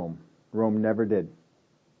 not Rome. Rome never did.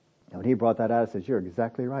 And when he brought that out, I said, you're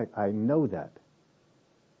exactly right. I know that.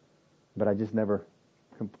 But I just never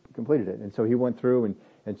completed it. And so he went through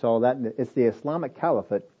and saw that. And it's the Islamic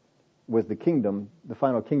Caliphate was the kingdom, the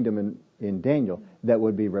final kingdom in Daniel that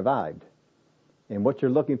would be revived. And what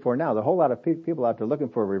you're looking for now, the whole lot of people out there looking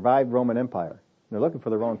for a revived Roman Empire. They're looking for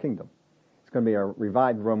the wrong kingdom. It's going to be a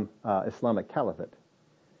revived Islamic Caliphate.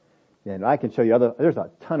 And I can show you there's a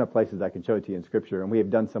ton of places I can show it to you in Scripture, and we have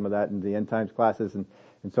done some of that in the end times classes and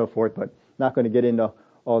so forth, but not going to get into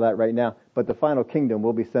all that right now. But the final kingdom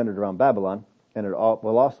will be centered around Babylon, and it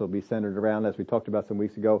will also be centered around, as we talked about some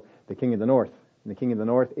weeks ago, the king of the north. And the king of the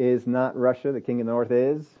north is not Russia. The king of the north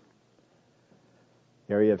is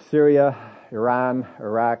the area of Syria, Iran,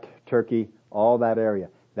 Iraq, Turkey, all that area.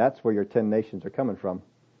 That's where your 10 nations are coming from.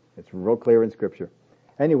 It's real clear in Scripture.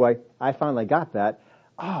 Anyway, I finally got that.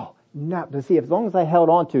 Oh, now, to see, as long as I held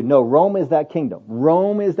on to, no, Rome is that kingdom.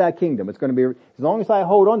 Rome is that kingdom. It's going to be, as long as I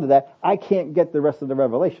hold on to that, I can't get the rest of the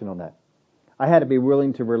revelation on that. I had to be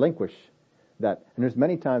willing to relinquish that. And there's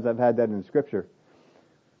many times I've had that in Scripture.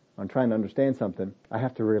 I'm trying to understand something. I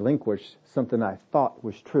have to relinquish something I thought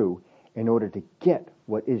was true in order to get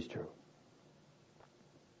what is true.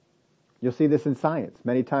 You'll see this in science.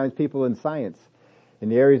 Many times people in science, in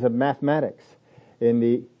the areas of mathematics, in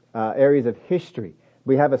the areas of history,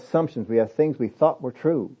 we have assumptions. We have things we thought were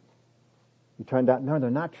true. It turned out, no, they're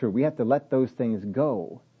not true. We have to let those things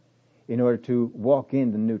go in order to walk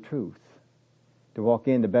in the new truth, to walk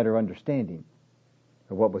in the better understanding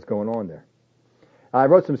of what was going on there. I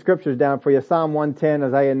wrote some scriptures down for you. Psalm 110,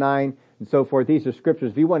 Isaiah 9, and so forth. These are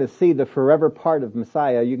scriptures. If you want to see the forever part of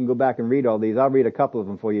Messiah, you can go back and read all these. I'll read a couple of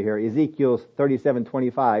them for you here. Ezekiel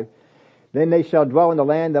 37:25. Then they shall dwell in the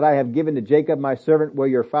land that I have given to Jacob my servant, where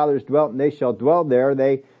your fathers dwelt, and they shall dwell there,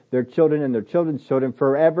 they, their children and their children's children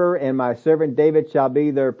forever, and my servant David shall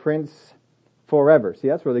be their prince forever. See,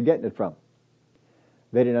 that's where they're getting it from.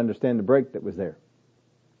 They didn't understand the break that was there.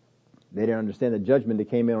 They didn't understand the judgment that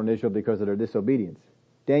came in on Israel because of their disobedience.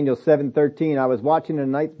 Daniel 7:13, I was watching in a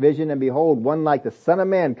night's vision, and behold, one like the Son of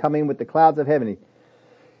Man coming with the clouds of heaven.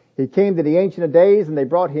 He came to the Ancient of Days, and they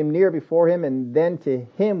brought him near before him, and then to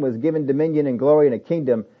him was given dominion and glory and a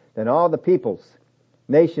kingdom. Then all the peoples,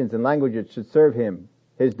 nations, and languages should serve him.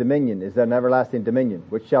 His dominion is an everlasting dominion,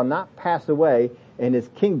 which shall not pass away, and his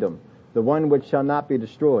kingdom, the one which shall not be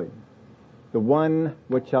destroyed. The one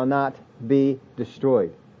which shall not be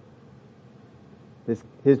destroyed.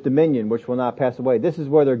 His dominion, which will not pass away. This is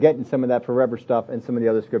where they're getting some of that forever stuff and some of the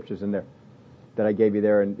other scriptures in there that I gave you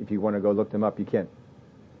there, and if you want to go look them up, you can.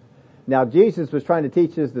 Now, Jesus was trying to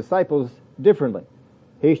teach his disciples differently.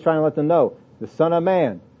 He's trying to let them know the Son of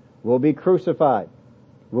Man will be crucified,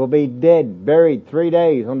 will be dead, buried 3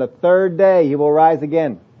 days. On the third day, he will rise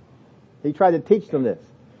again. He tried to teach them this.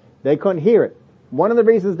 They couldn't hear it. One of the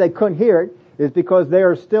reasons they couldn't hear it is because they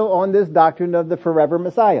are still on this doctrine of the forever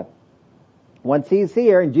Messiah. Once He's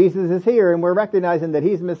here and Jesus is here and we're recognizing that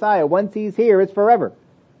He's Messiah, once He's here, it's forever.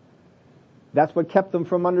 That's what kept them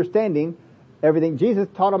from understanding everything. Jesus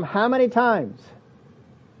taught them how many times?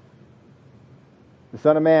 The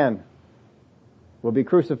Son of Man will be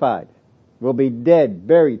crucified, will be dead,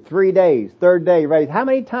 buried, 3 days, third day raised. How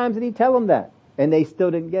many times did He tell them that? And they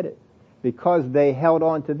still didn't get it because they held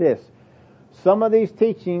on to this. Some of these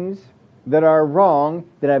teachings that are wrong,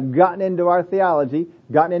 that have gotten into our theology,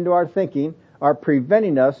 gotten into our thinking, are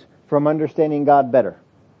preventing us from understanding God better.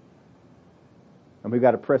 And we've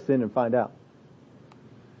got to press in and find out.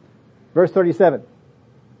 Verse 37.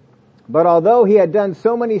 But although He had done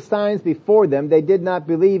so many signs before them, they did not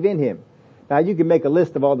believe in Him. Now you can make a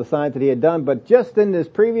list of all the signs that He had done, but just in this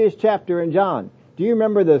previous chapter in John, do you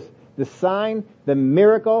remember the sign, the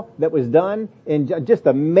miracle that was done? And just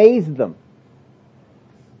amazed them.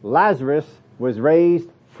 Lazarus was raised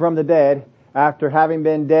from the dead after having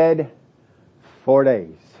been dead 4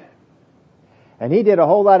 days. And He did a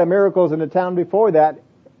whole lot of miracles in the town before that,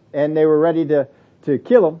 and they were ready to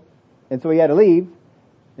kill Him. And so He had to leave.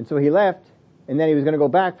 And so He left. And then He was going to go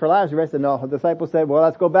back for Lazarus. And the disciples said, well,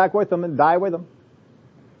 let's go back with Him and die with Him.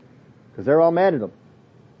 Because they're all mad at Him.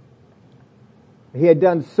 He had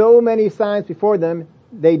done so many signs before them,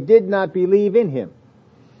 they did not believe in Him.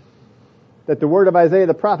 That the word of Isaiah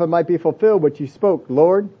the prophet might be fulfilled, which He spoke.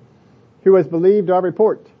 Lord, who has believed our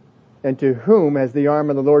report? And to whom has the arm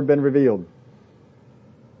of the Lord been revealed?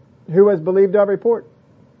 Who has believed our report?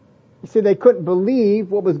 You see, they couldn't believe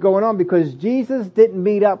what was going on because Jesus didn't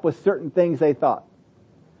meet up with certain things they thought.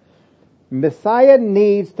 Messiah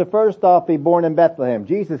needs to first off be born in Bethlehem.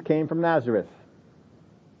 Jesus came from Nazareth.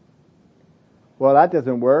 Well, that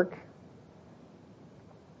doesn't work.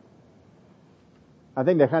 I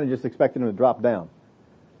think they kind of just expected Him to drop down.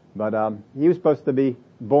 But He was supposed to be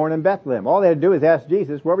born in Bethlehem. All they had to do is ask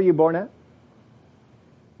Jesus, where were you born at?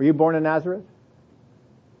 Were you born in Nazareth?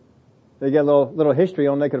 They get a little history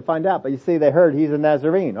on, they could find out. But you see, they heard He's a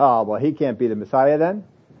Nazarene. Oh, well, He can't be the Messiah then.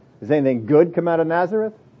 Does anything good come out of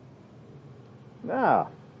Nazareth? No,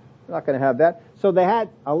 they're not going to have that. So they had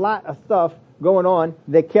a lot of stuff going on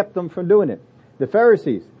that kept them from doing it. The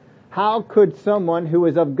Pharisees, how could someone who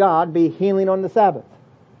is of God be healing on the Sabbath?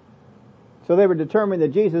 So they were determined that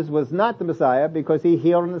Jesus was not the Messiah because He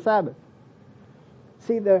healed on the Sabbath.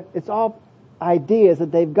 See, it's all ideas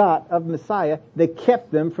that they've got of Messiah that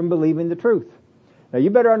kept them from believing the truth. Now you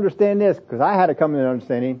better understand this, because I had to come to an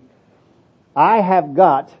understanding. I have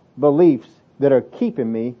got beliefs that are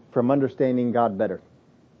keeping me from understanding God better.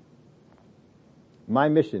 My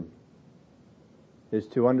mission is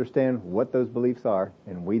to understand what those beliefs are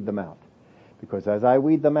and weed them out. Because as I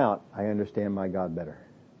weed them out, I understand my God better.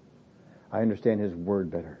 I understand His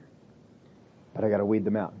Word better. But I got to weed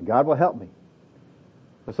them out. God will help me.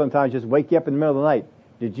 But sometimes just wake you up in the middle of the night.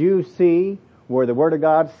 Did you see where the Word of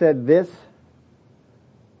God said this?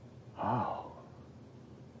 Oh,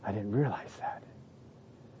 I didn't realize that.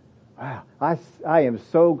 Wow. I am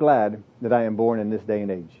so glad that I am born in this day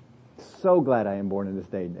and age. So glad I am born in this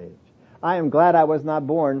day and age. I am glad I was not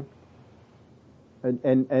born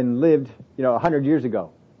and lived, 100 years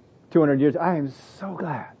ago, 200 years. I am so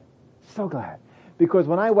glad. So glad. Because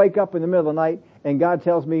when I wake up in the middle of the night and God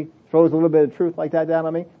tells me, throws a little bit of truth like that down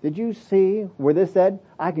on me, did you see where this said?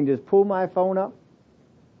 I can just pull my phone up,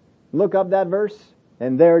 look up that verse,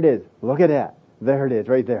 and there it is. Look at that. There it is,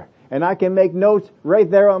 right there. And I can make notes right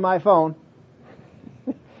there on my phone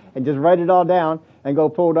and just write it all down and go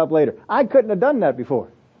pull it up later. I couldn't have done that before.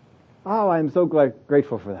 Oh, I'm so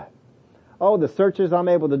grateful for that. Oh, the searches I'm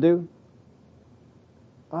able to do.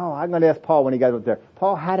 Oh, I'm going to ask Paul when he got up there.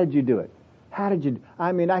 Paul, how did you do it? I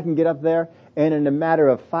can get up there and in a matter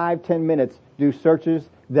of 5-10 minutes do searches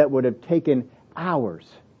that would have taken hours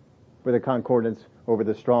for the concordance over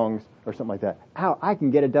the Strongs or something like that. I can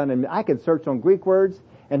get it done, and I can search on Greek words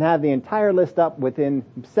and have the entire list up within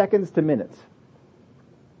seconds to minutes.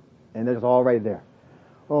 And it's all right there.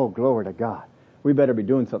 Oh, glory to God. We better be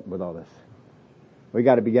doing something with all this. We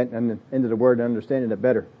got to be getting into the Word and understanding it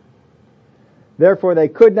better. Therefore they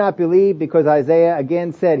could not believe because Isaiah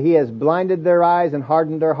again said, He has blinded their eyes and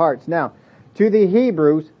hardened their hearts. Now, to the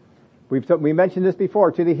Hebrews, we mentioned this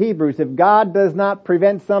before, to the Hebrews, if God does not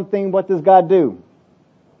prevent something, what does God do?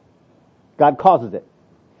 God causes it.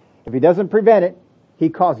 If He doesn't prevent it, He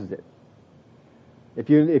causes it. If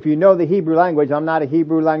you know the Hebrew language, I'm not a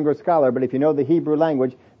Hebrew language scholar, but if you know the Hebrew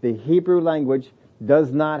language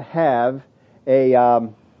does not have a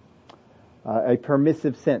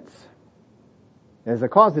permissive sense. It has a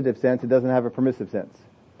causative sense, it doesn't have a permissive sense.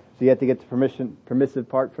 So you have to get the permissive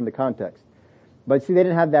part from the context. But see, they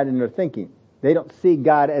didn't have that in their thinking. They don't see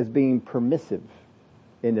God as being permissive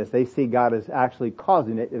in this. They see God as actually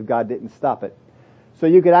causing it if God didn't stop it. So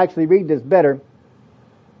you could actually read this better,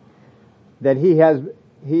 that he has,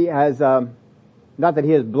 not that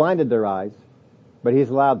he has blinded their eyes, but he's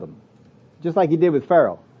allowed them. Just like he did with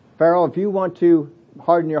Pharaoh. Pharaoh, if you want to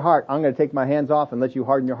harden your heart, I'm going to take my hands off and let you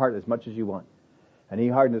harden your heart as much as you want. And he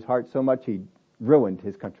hardened his heart so much he ruined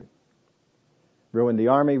his country. Ruined the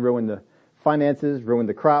army, ruined the finances, ruined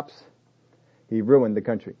the crops. He ruined the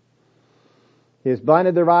country. He has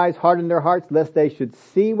blinded their eyes, hardened their hearts, lest they should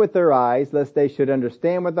see with their eyes, lest they should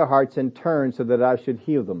understand with their hearts and turn so that I should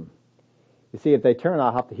heal them. You see, if they turn,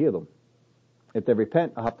 I'll have to heal them. If they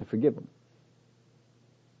repent, I'll have to forgive them.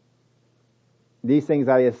 These things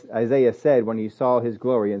Isaiah said when he saw his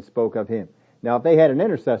glory and spoke of him. Now, if they had an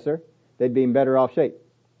intercessor, they'd be in better off shape.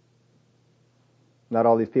 Not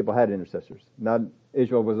all these people had intercessors.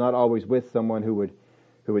 Israel was not always with someone who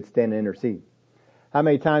would stand and intercede. How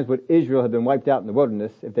many times would Israel have been wiped out in the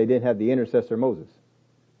wilderness if they didn't have the intercessor Moses?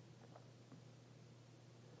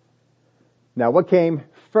 Now, what came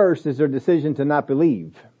first is their decision to not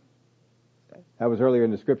believe. That was earlier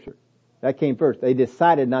in the scripture. That came first. They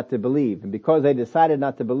decided not to believe. And because they decided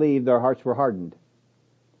not to believe, their hearts were hardened.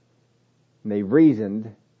 And they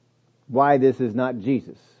reasoned why this is not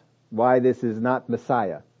Jesus. Why this is not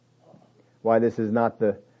Messiah. Why this is not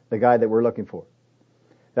the guy that we're looking for.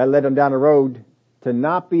 That led them down a road to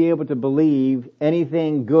not be able to believe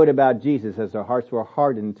anything good about Jesus, as their hearts were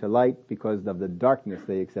hardened to light because of the darkness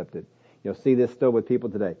they accepted. You'll see this still with people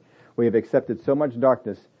today. We have accepted so much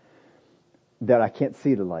darkness that I can't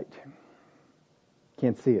see the light.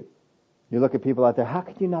 Can't see it. You look at people out there, how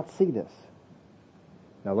could you not see this?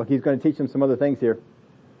 Now look, he's going to teach them some other things here.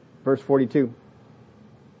 Verse 42.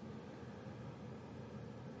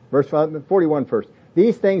 Verse 41 first.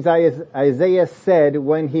 These things Isaiah said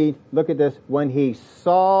when he, look at this, when he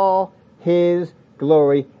saw his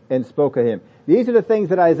glory and spoke of him. These are the things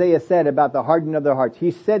that Isaiah said about the hardening of their hearts.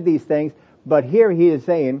 He said these things, but here he is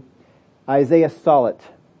saying, Isaiah saw it.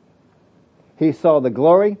 He saw the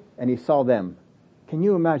glory and he saw them. Can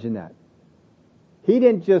you imagine that? He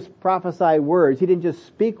didn't just prophesy words. He didn't just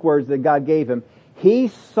speak words that God gave him. He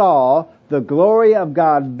saw the glory of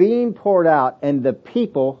God being poured out and the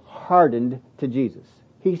people hardened to Jesus.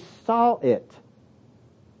 He saw it.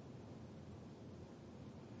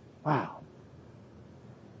 Wow.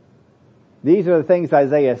 These are the things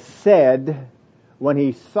Isaiah said when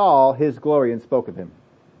he saw his glory and spoke of him.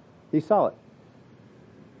 He saw it.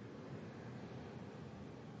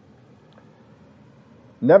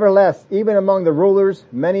 Nevertheless, even among the rulers,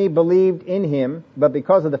 many believed in him, but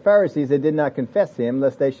because of the Pharisees, they did not confess him,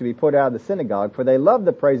 lest they should be put out of the synagogue, for they loved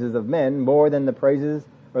the praises of men more than the praises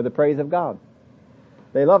or the praise of God.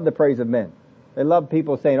 They loved the praise of men. They loved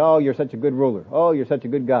people saying, oh, you're such a good ruler. Oh, you're such a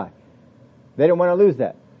good guy. They didn't want to lose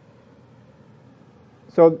that.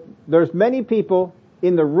 So there's many people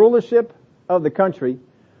in the rulership of the country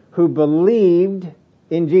who believed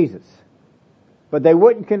in Jesus. But they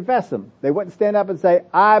wouldn't confess him. They wouldn't stand up and say,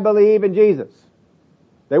 I believe in Jesus.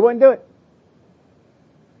 They wouldn't do it.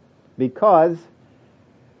 Because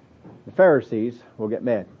the Pharisees will get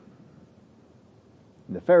mad.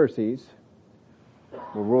 And the Pharisees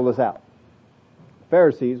will rule us out. The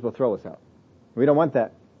Pharisees will throw us out. We don't want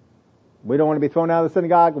that. We don't want to be thrown out of the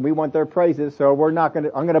synagogue, and we want their praises, so I'm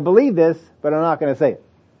going to believe this, but I'm not going to say it.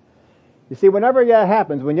 You see, whenever that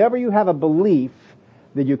happens, whenever you have a belief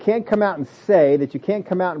that you can't come out and say, that you can't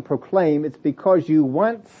come out and proclaim, it's because you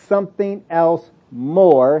want something else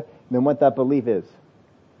more than what that belief is.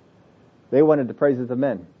 They wanted the praises of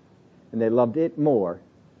men, and they loved it more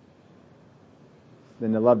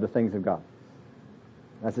than they loved the things of God.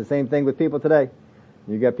 That's the same thing with people today.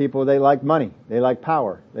 You get people, they like money, they like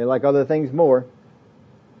power, they like other things more.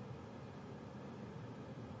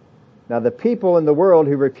 Now the people in the world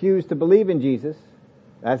who refuse to believe in Jesus,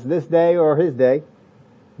 that's this day or his day,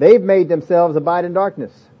 they've made themselves abide in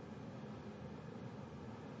darkness.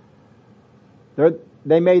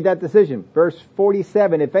 They made that decision. Verse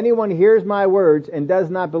 47, if anyone hears my words and does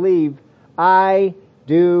not believe, I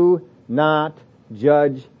do not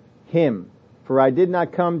judge him. For I did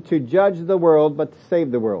not come to judge the world, but to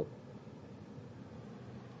save the world.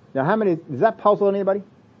 Now does that puzzle anybody?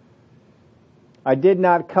 I did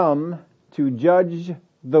not come to judge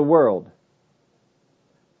the world,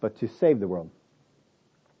 but to save the world.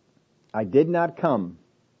 I did not come.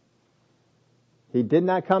 He did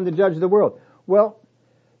not come to judge the world. Well,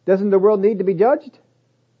 doesn't the world need to be judged?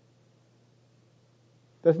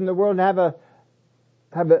 Doesn't the world have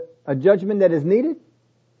a judgment that is needed?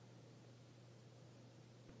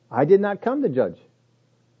 I did not come to judge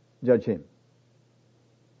him.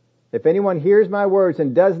 If anyone hears my words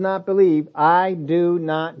and does not believe, I do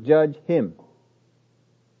not judge him.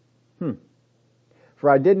 For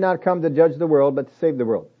I did not come to judge the world, but to save the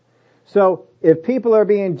world. So, if people are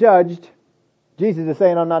being judged, Jesus is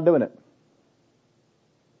saying, I'm not doing it.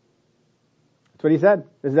 That's what he said.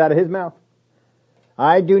 This is out of his mouth.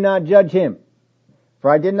 I do not judge him. For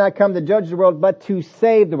I did not come to judge the world, but to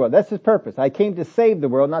save the world. That's his purpose. I came to save the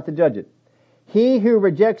world, not to judge it. He who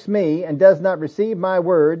rejects me and does not receive my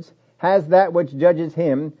words has that which judges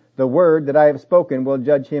him. The word that I have spoken will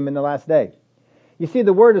judge him in the last day. You see,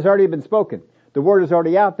 the word has already been spoken. The word is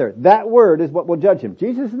already out there. That word is what will judge him.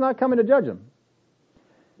 Jesus is not coming to judge him.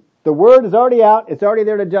 The word is already out. It's already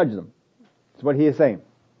there to judge them. That's what he is saying.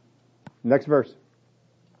 Next verse.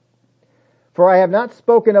 For I have not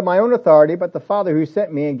spoken of my own authority, but the Father who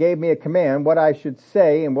sent me and gave me a command, what I should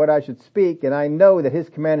say and what I should speak, and I know that his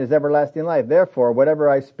command is everlasting life. Therefore, whatever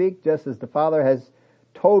I speak, just as the Father has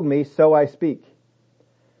told me, so I speak.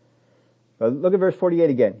 But look at verse 48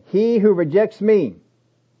 again. He who rejects me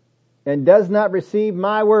and does not receive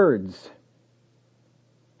my words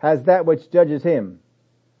has that which judges him,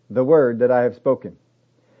 the word that I have spoken.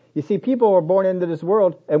 You see, people are born into this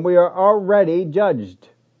world and we are already judged.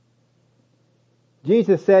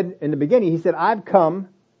 Jesus said in the beginning, he said, I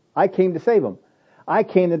came to save them. I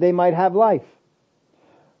came that they might have life.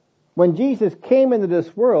 When Jesus came into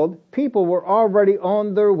this world, people were already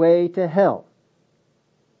on their way to hell.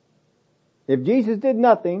 If Jesus did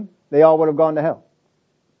nothing, they all would have gone to hell.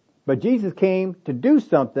 But Jesus came to do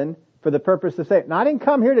something for the purpose of saving. Now, I didn't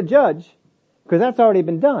come here to judge, because that's already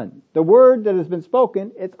been done. The word that has been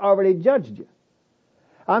spoken, it's already judged you.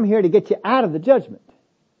 I'm here to get you out of the judgment.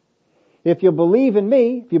 If you believe in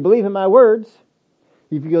me, if you believe in my words,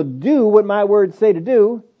 if you'll do what my words say to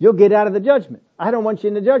do, you'll get out of the judgment. I don't want you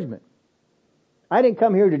in the judgment. I didn't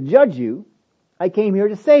come here to judge you. I came here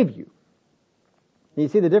to save you. You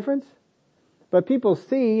see the difference? But people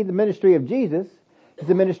see the ministry of Jesus as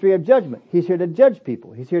a ministry of judgment. He's here to judge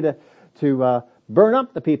people. He's here to burn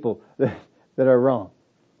up the people that are wrong.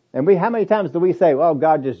 And how many times do we say, well,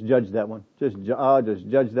 God just judged that one. Just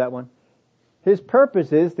judge that one. His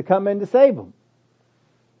purpose is to come in to save them.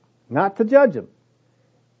 Not to judge them.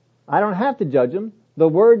 I don't have to judge them. The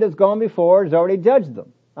word that's gone before has already judged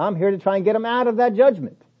them. I'm here to try and get them out of that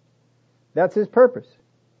judgment. That's his purpose.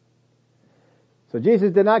 So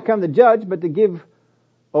Jesus did not come to judge, but to give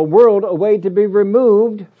a world a way to be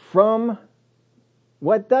removed from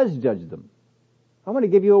what does judge them. I want to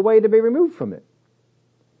give you a way to be removed from it.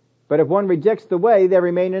 But if one rejects the way, they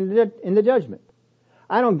remain in the judgment.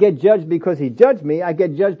 I don't get judged because he judged me. I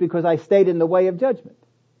get judged because I stayed in the way of judgment.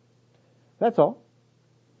 That's all.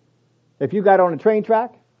 If you got on a train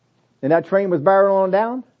track and that train was barreling on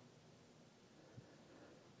down,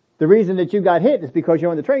 the reason that you got hit is because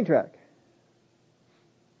you're on the train track.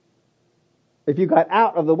 If you got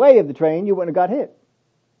out of the way of the train, you wouldn't have got hit.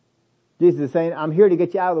 Jesus is saying, I'm here to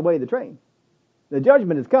get you out of the way of the train. The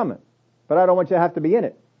judgment is coming, but I don't want you to have to be in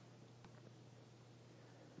it.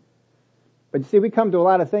 But you see, we come to a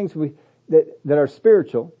lot of things that are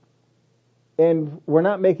spiritual, and we're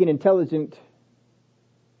not making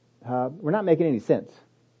we're not making any sense.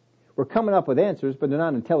 We're coming up with answers, but they're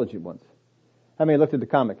not intelligent ones. How many looked at the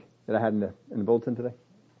comic that I had in the bulletin today?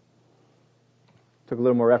 Took a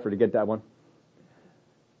little more effort to get that one.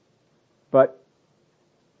 But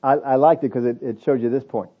I liked it because it showed you this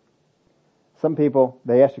point. Some people,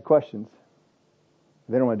 they ask you questions.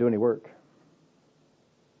 They don't want to do any work.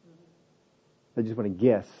 They just want to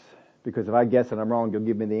guess. Because if I guess and I'm wrong, you'll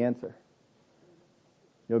give me the answer.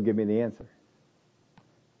 You'll give me the answer.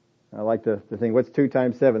 I like the thing, what's 2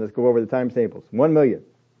 times 7? Let's go over the times tables. 1 million.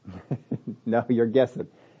 No, you're guessing.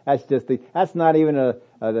 That's not even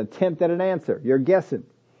an attempt at an answer. You're guessing.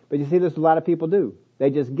 But you see, there's a lot of people do. They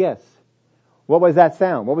just guess. What was that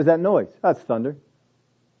sound? What was that noise? That's thunder.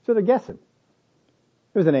 So they're guessing.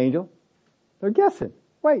 It was an angel. They're guessing.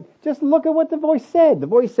 Wait, just look at what the voice said. The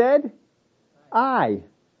voice said, I.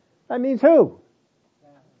 That means who?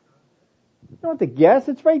 You don't have to guess.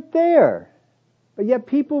 It's right there. But yet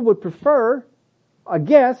people would prefer a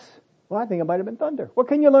guess. Well, I think it might have been thunder. What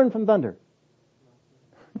can you learn from thunder?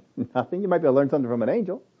 Nothing. You might be able to learn something from an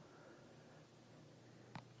angel.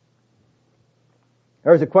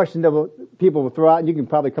 There's a question that people will throw out, and you can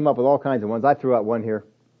probably come up with all kinds of ones. I threw out one here.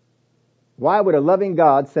 Why would a loving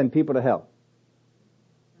God send people to hell?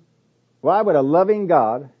 Why would a loving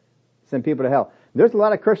God send people to hell? There's a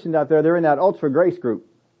lot of Christians out there, they're in that ultra grace group.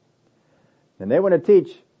 And they want to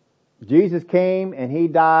teach Jesus came and he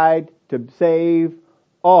died to save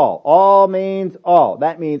All. All means all.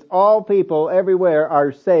 That means all people everywhere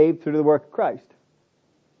are saved through the work of Christ.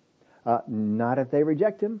 Not if they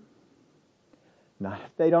reject Him. Not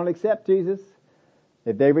if they don't accept Jesus.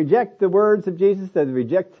 If they reject the words of Jesus, they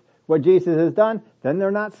reject what Jesus has done, then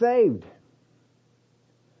they're not saved.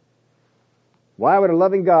 Why would a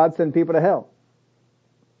loving God send people to hell?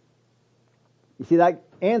 You see, that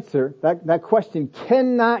answer, that question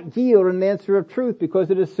cannot yield an answer of truth because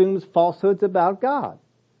it assumes falsehoods about God.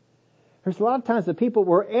 There's a lot of times that people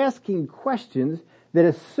were asking questions that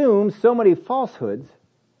assume so many falsehoods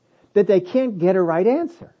that they can't get a right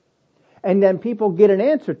answer. And then people get an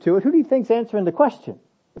answer to it. Who do you think's answering the question?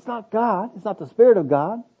 It's not God. It's not the Spirit of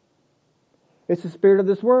God. It's the spirit of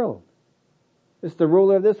this world. It's the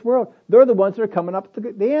ruler of this world. They're the ones that are coming up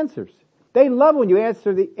with the answers. They love when you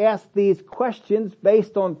ask these questions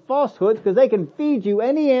based on falsehoods because they can feed you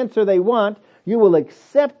any answer they want. You will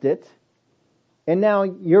accept it. And now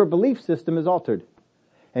your belief system is altered.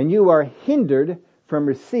 And you are hindered from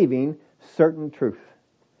receiving certain truth.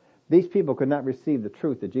 These people could not receive the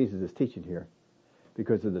truth that Jesus is teaching here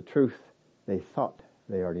because of the truth they thought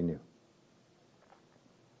they already knew.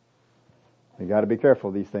 You got to be careful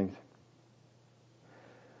of these things.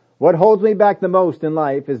 What holds me back the most in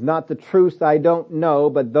life is not the truths I don't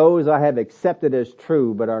know, but those I have accepted as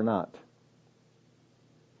true but are not.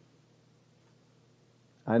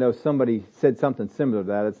 I know somebody said something similar to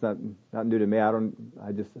that. It's not new to me.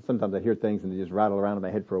 Sometimes I hear things and they just rattle around in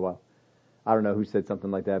my head for a while. I don't know who said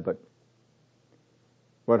something like that, but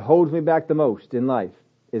what holds me back the most in life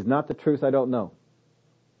is not the truths I don't know.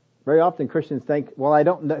 Very often Christians think, well, I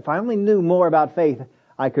don't know. If I only knew more about faith,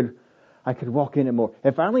 I could walk in it more.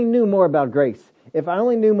 If I only knew more about grace, if I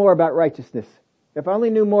only knew more about righteousness, if I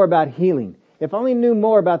only knew more about healing, if I only knew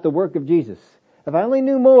more about the work of Jesus, if I only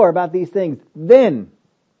knew more about these things, then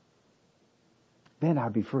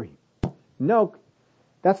I'd be free. No,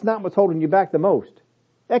 that's not what's holding you back the most.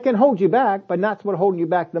 That can hold you back, but not what's holding you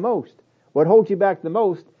back the most. What holds you back the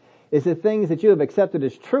most is the things that you have accepted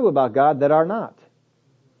as true about God that are not.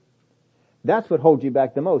 That's what holds you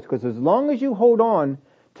back the most. Because as long as you hold on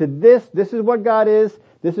to this is what God is,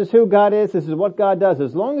 this is who God is, this is what God does,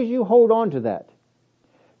 as long as you hold on to that,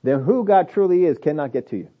 then who God truly is cannot get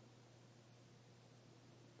to you.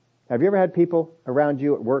 Have you ever had people around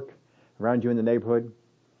you at work, around you in the neighborhood,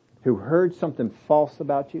 who heard something false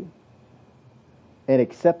about you and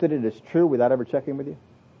accepted it as true without ever checking with you?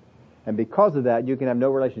 And because of that, you can have no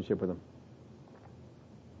relationship with them.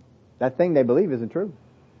 That thing they believe isn't true.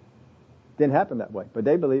 Didn't happen that way, but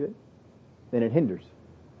they believe it. Then it hinders.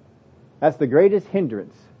 That's the greatest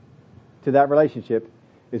hindrance to that relationship,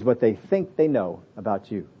 is what they think they know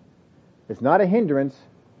about you. It's not a hindrance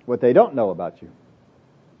what they don't know about you.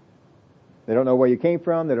 They don't know where you came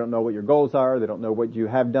from. They don't know what your goals are. They don't know what you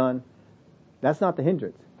have done. That's not the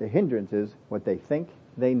hindrance. The hindrance is what they think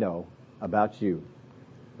they know about you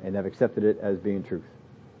and have accepted it as being truth.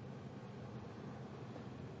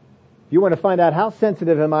 If you want to find out how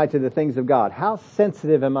sensitive am I to the things of God, how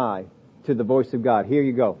sensitive am I to the voice of God, here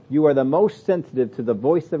you go. You are the most sensitive to the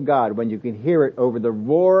voice of God when you can hear it over the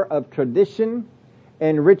roar of tradition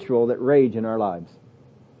and ritual that rage in our lives.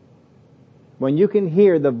 When you can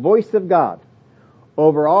hear the voice of God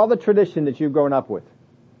over all the tradition that you've grown up with,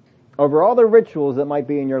 over all the rituals that might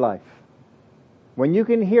be in your life, when you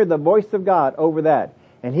can hear the voice of God over that,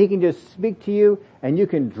 and He can just speak to you, and you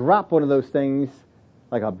can drop one of those things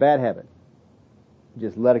like a bad habit.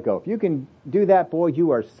 Just let it go. If you can do that, boy,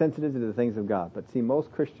 you are sensitive to the things of God. But see,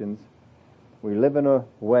 most Christians, we live in a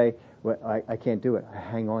way where I can't do it. I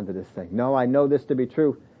hang on to this thing. No, I know this to be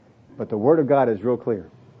true, but the Word of God is real clear.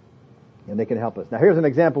 And they can help us. Now here's an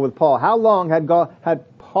example with Paul. How long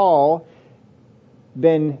had Paul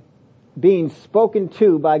been being spoken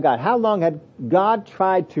to by God? How long had God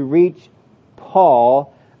tried to reach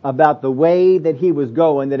Paul about the way that he was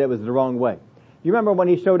going, that it was the wrong way? You remember when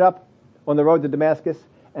he showed up on the road to Damascus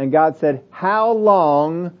and God said, how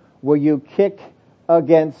long will you kick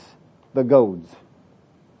against the goads?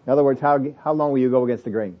 In other words, how long will you go against the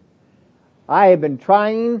grain? I have been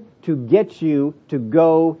trying to get you to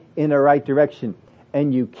go in the right direction,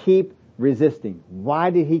 and you keep resisting. Why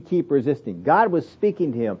did he keep resisting? God was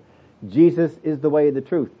speaking to him. Jesus is the way of the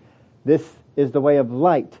truth. This is the way of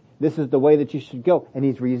light. This is the way that you should go. And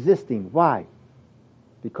he's resisting. Why?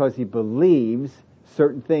 Because he believes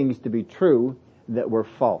certain things to be true that were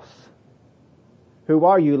false. Who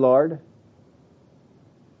are you, Lord,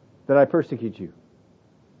 that I persecute you?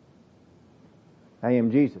 I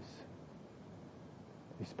am Jesus.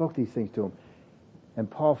 He spoke these things to him. And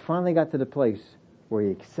Paul finally got to the place where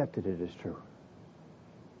he accepted it as true.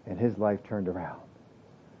 And his life turned around.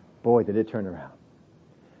 Boy, did it turn around.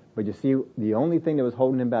 But you see, the only thing that was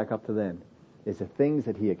holding him back up to then is the things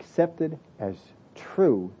that he accepted as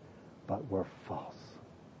true, but were false.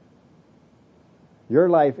 Your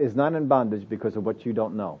life is not in bondage because of what you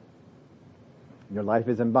don't know. Your life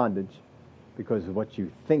is in bondage because of what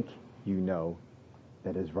you think you know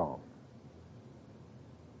that is wrong.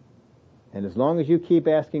 And as long as you keep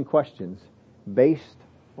asking questions based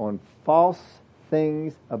on false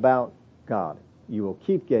things about God, you will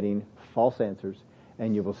keep getting false answers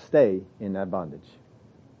and you will stay in that bondage.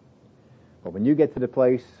 But when you get to the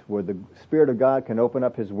place where the Spirit of God can open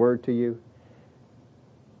up His Word to you,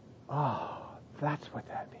 oh, that's what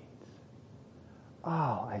that means. Oh,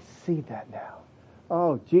 I see that now.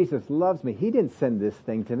 Oh, Jesus loves me. He didn't send this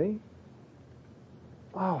thing to me.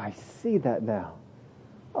 Oh, I see that now.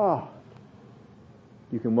 Oh,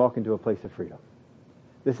 you can walk into a place of freedom.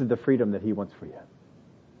 This is the freedom that He wants for you.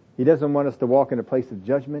 He doesn't want us to walk in a place of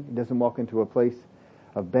judgment. He doesn't walk into a place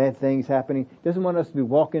of bad things happening. He doesn't want us to be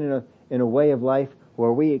walking in a way of life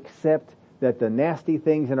where we accept that the nasty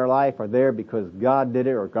things in our life are there because God did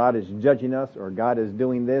it, or God is judging us, or God is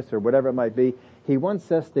doing this, or whatever it might be. He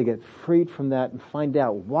wants us to get freed from that and find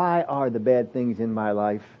out, why are the bad things in my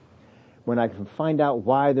life? When I can find out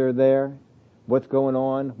why they're there, what's going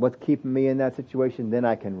on, what's keeping me in that situation, then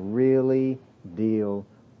I can really deal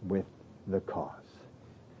with the cause.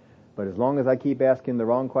 But as long as I keep asking the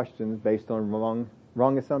wrong questions based on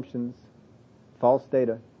wrong assumptions, false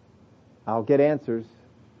data, I'll get answers,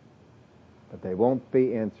 but they won't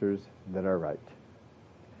be answers that are right.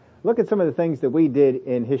 Look at some of the things that we did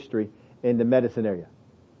in history in the medicine area.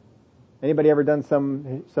 Anybody ever done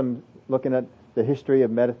some looking at the history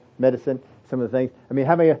of medicine? Some of the things. I mean,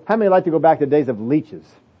 how many like to go back to the days of leeches?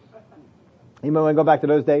 Anybody want to go back to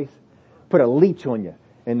those days? Put a leech on you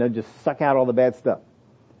and they'll just suck out all the bad stuff.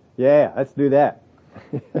 Yeah, let's do that.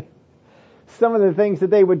 Some of the things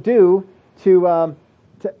that they would do to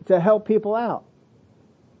help people out.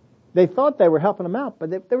 They thought they were helping them out,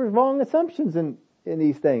 but there were wrong assumptions in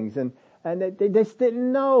these things, and they just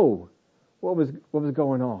didn't know what was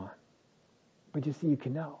going on. But you see, you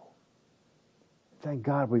can know. Thank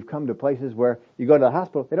God we've come to places where you go to the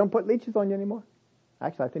hospital, they don't put leeches on you anymore.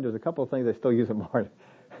 Actually, I think there's a couple of things they still use them on.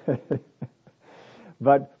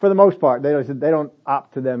 But for the most part, they don't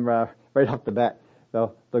opt to them right off the bat.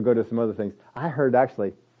 They'll go to some other things. I heard,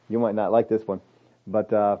 actually, you might not like this one,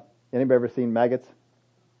 but anybody ever seen maggots?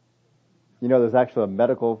 You know, there's actually a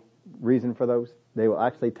medical reason for those. They will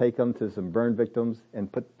actually take them to some burn victims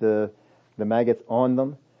and put the maggots on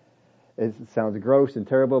them. It sounds gross and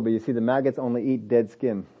terrible, but you see, the maggots only eat dead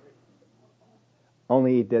skin.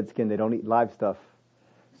 Only eat dead skin. They don't eat live stuff.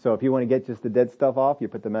 So if you want to get just the dead stuff off, you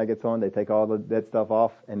put the maggots on, they take all the dead stuff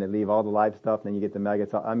off, and they leave all the live stuff, and then you get the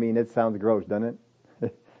maggots off. I mean, it sounds gross, doesn't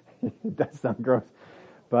it? It does sound gross.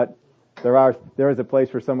 But there is a place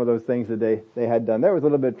for some of those things that they had done. There was a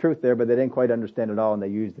little bit of truth there, but they didn't quite understand it all, and they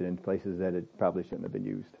used it in places that it probably shouldn't have been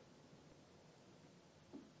used.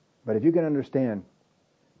 But if you can understand,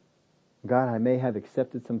 God, I may have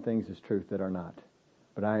accepted some things as truth that are not,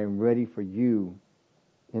 but I am ready for you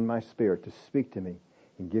in my spirit to speak to me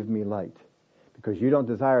and give me light, because you don't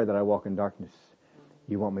desire that I walk in darkness.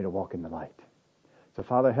 You want me to walk in the light. So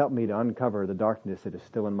Father, help me to uncover the darkness that is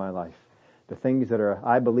still in my life. The things that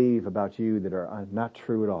I believe about you that are not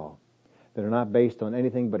true at all, that are not based on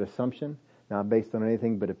anything but assumption, not based on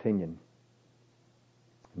anything but opinion.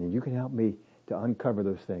 And you can help me to uncover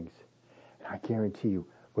those things. And I guarantee you,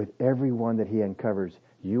 with every one that He uncovers,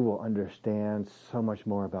 you will understand so much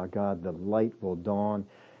more about God. The light will dawn.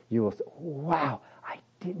 You will say, wow, I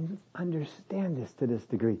didn't understand this to this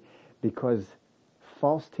degree, because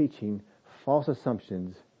false teaching, false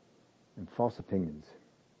assumptions, and false opinions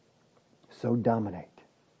so dominate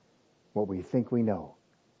what we think we know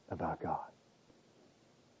about God.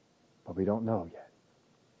 But we don't know yet.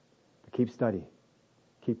 But keep studying.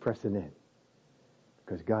 Keep pressing in,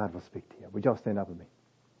 because God will speak to you. Would you all stand up with me?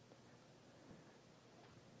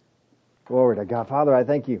 Glory to God. Father, I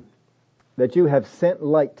thank you that you have sent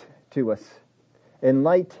light to us. And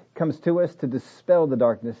light comes to us to dispel the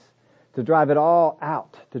darkness, to drive it all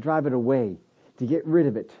out, to drive it away, to get rid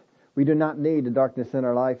of it. We do not need the darkness in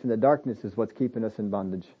our life, and the darkness is what's keeping us in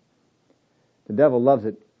bondage. The devil loves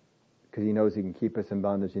it because he knows he can keep us in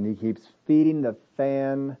bondage, and he keeps feeding the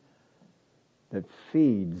fan that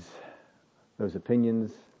feeds those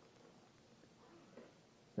opinions,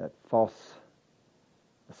 that false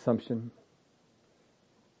assumption,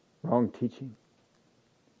 wrong teaching.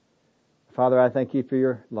 Father, I thank you for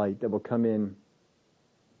your light that will come in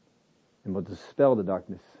and will dispel the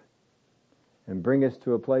darkness and bring us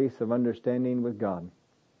to a place of understanding with God.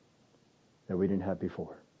 that we didn't have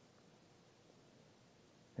before.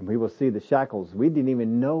 And we will see the shackles we didn't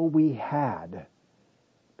even know we had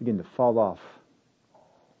begin to fall off.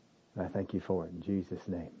 And I thank you for it in Jesus'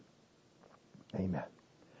 name. Amen.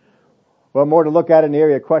 Well, more to look at in the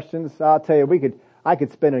area of questions. I'll tell you, I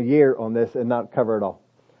could spend a year on this and not cover it all.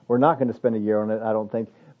 We're not going to spend a year on it, I don't think,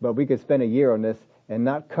 but we could spend a year on this and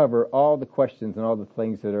not cover all the questions and all the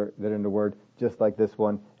things that are in the Word, just like this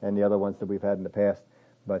one and the other ones that we've had in the past.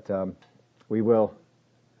 But we will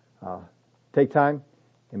take time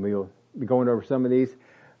and we will be going over some of these.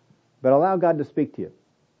 But allow God to speak to you.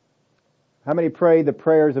 How many pray the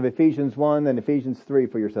prayers of Ephesians 1 and Ephesians 3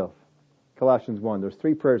 for yourself? Colossians 1. There's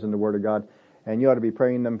 3 prayers in the Word of God, and you ought to be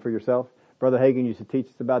praying them for yourself. Brother Hagin used to teach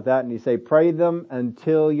us about that, and he say, pray them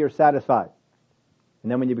until you're satisfied.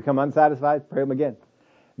 And then when you become unsatisfied, pray them again.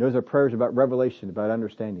 Those are prayers about revelation, about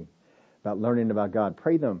understanding, about learning about God.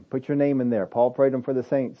 Pray them. Put your name in there. Paul prayed them for the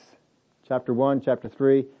saints. Chapter 1, chapter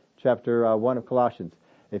 3, chapter 1 of Colossians.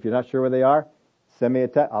 If you're not sure where they are, send me a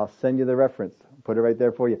text. I'll send you the reference. Put it right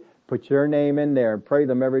there for you. Put your name in there and pray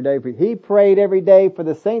them every day. He prayed every day for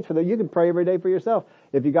the saints. You can pray every day for yourself.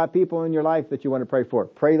 If you got people in your life that you want to pray for,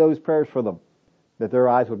 pray those prayers for them, that their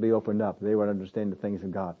eyes would be opened up. They would understand the things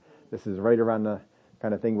of God. This is right around the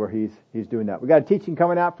kind of thing where he's doing that. We got a teaching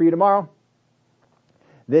coming out for you tomorrow.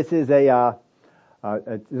 This is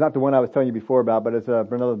it's not the one I was telling you before about, but it's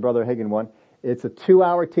another Brother Hagin one. It's a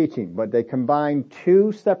 2-hour teaching, but they combine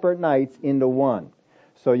 2 separate nights into one.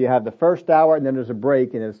 So you have the first hour, and then there's a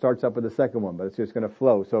break, and it starts up with the second one, but it's just going to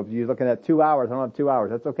flow. So if you're looking at 2 hours, I don't have 2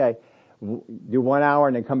 hours, that's okay. Do 1 hour,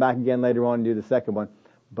 and then come back again later on and do the second one.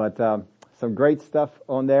 But some great stuff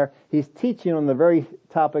on there. He's teaching on the very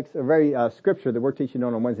topics, the very scripture that we're teaching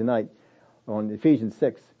on Wednesday night, on Ephesians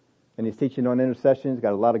 6. And he's teaching on intercession. He's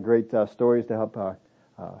got a lot of great stories to help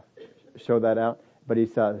show that out. But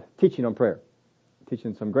he's teaching on prayer.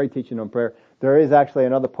 Teaching some great teaching on prayer. There is actually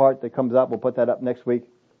another part that comes up. We'll put that up next week.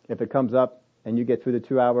 If it comes up and you get through the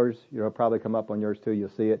 2 hours, it'll probably come up on yours too. You'll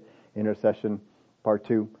see it. Intercession part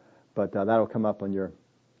 2. But that'll come up on your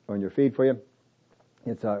feed for you.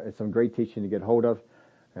 It's some great teaching to get hold of.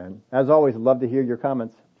 And as always, I'd love to hear your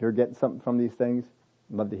comments. If you're getting something from these things,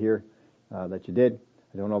 I'd love to hear that you did.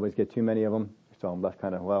 I don't always get too many of them. So I'm left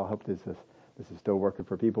kind of, I hope this is still working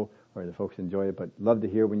for people or the folks enjoy it. But love to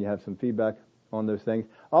hear when you have some feedback on those things.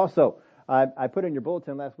 Also, I put in your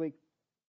bulletin last week.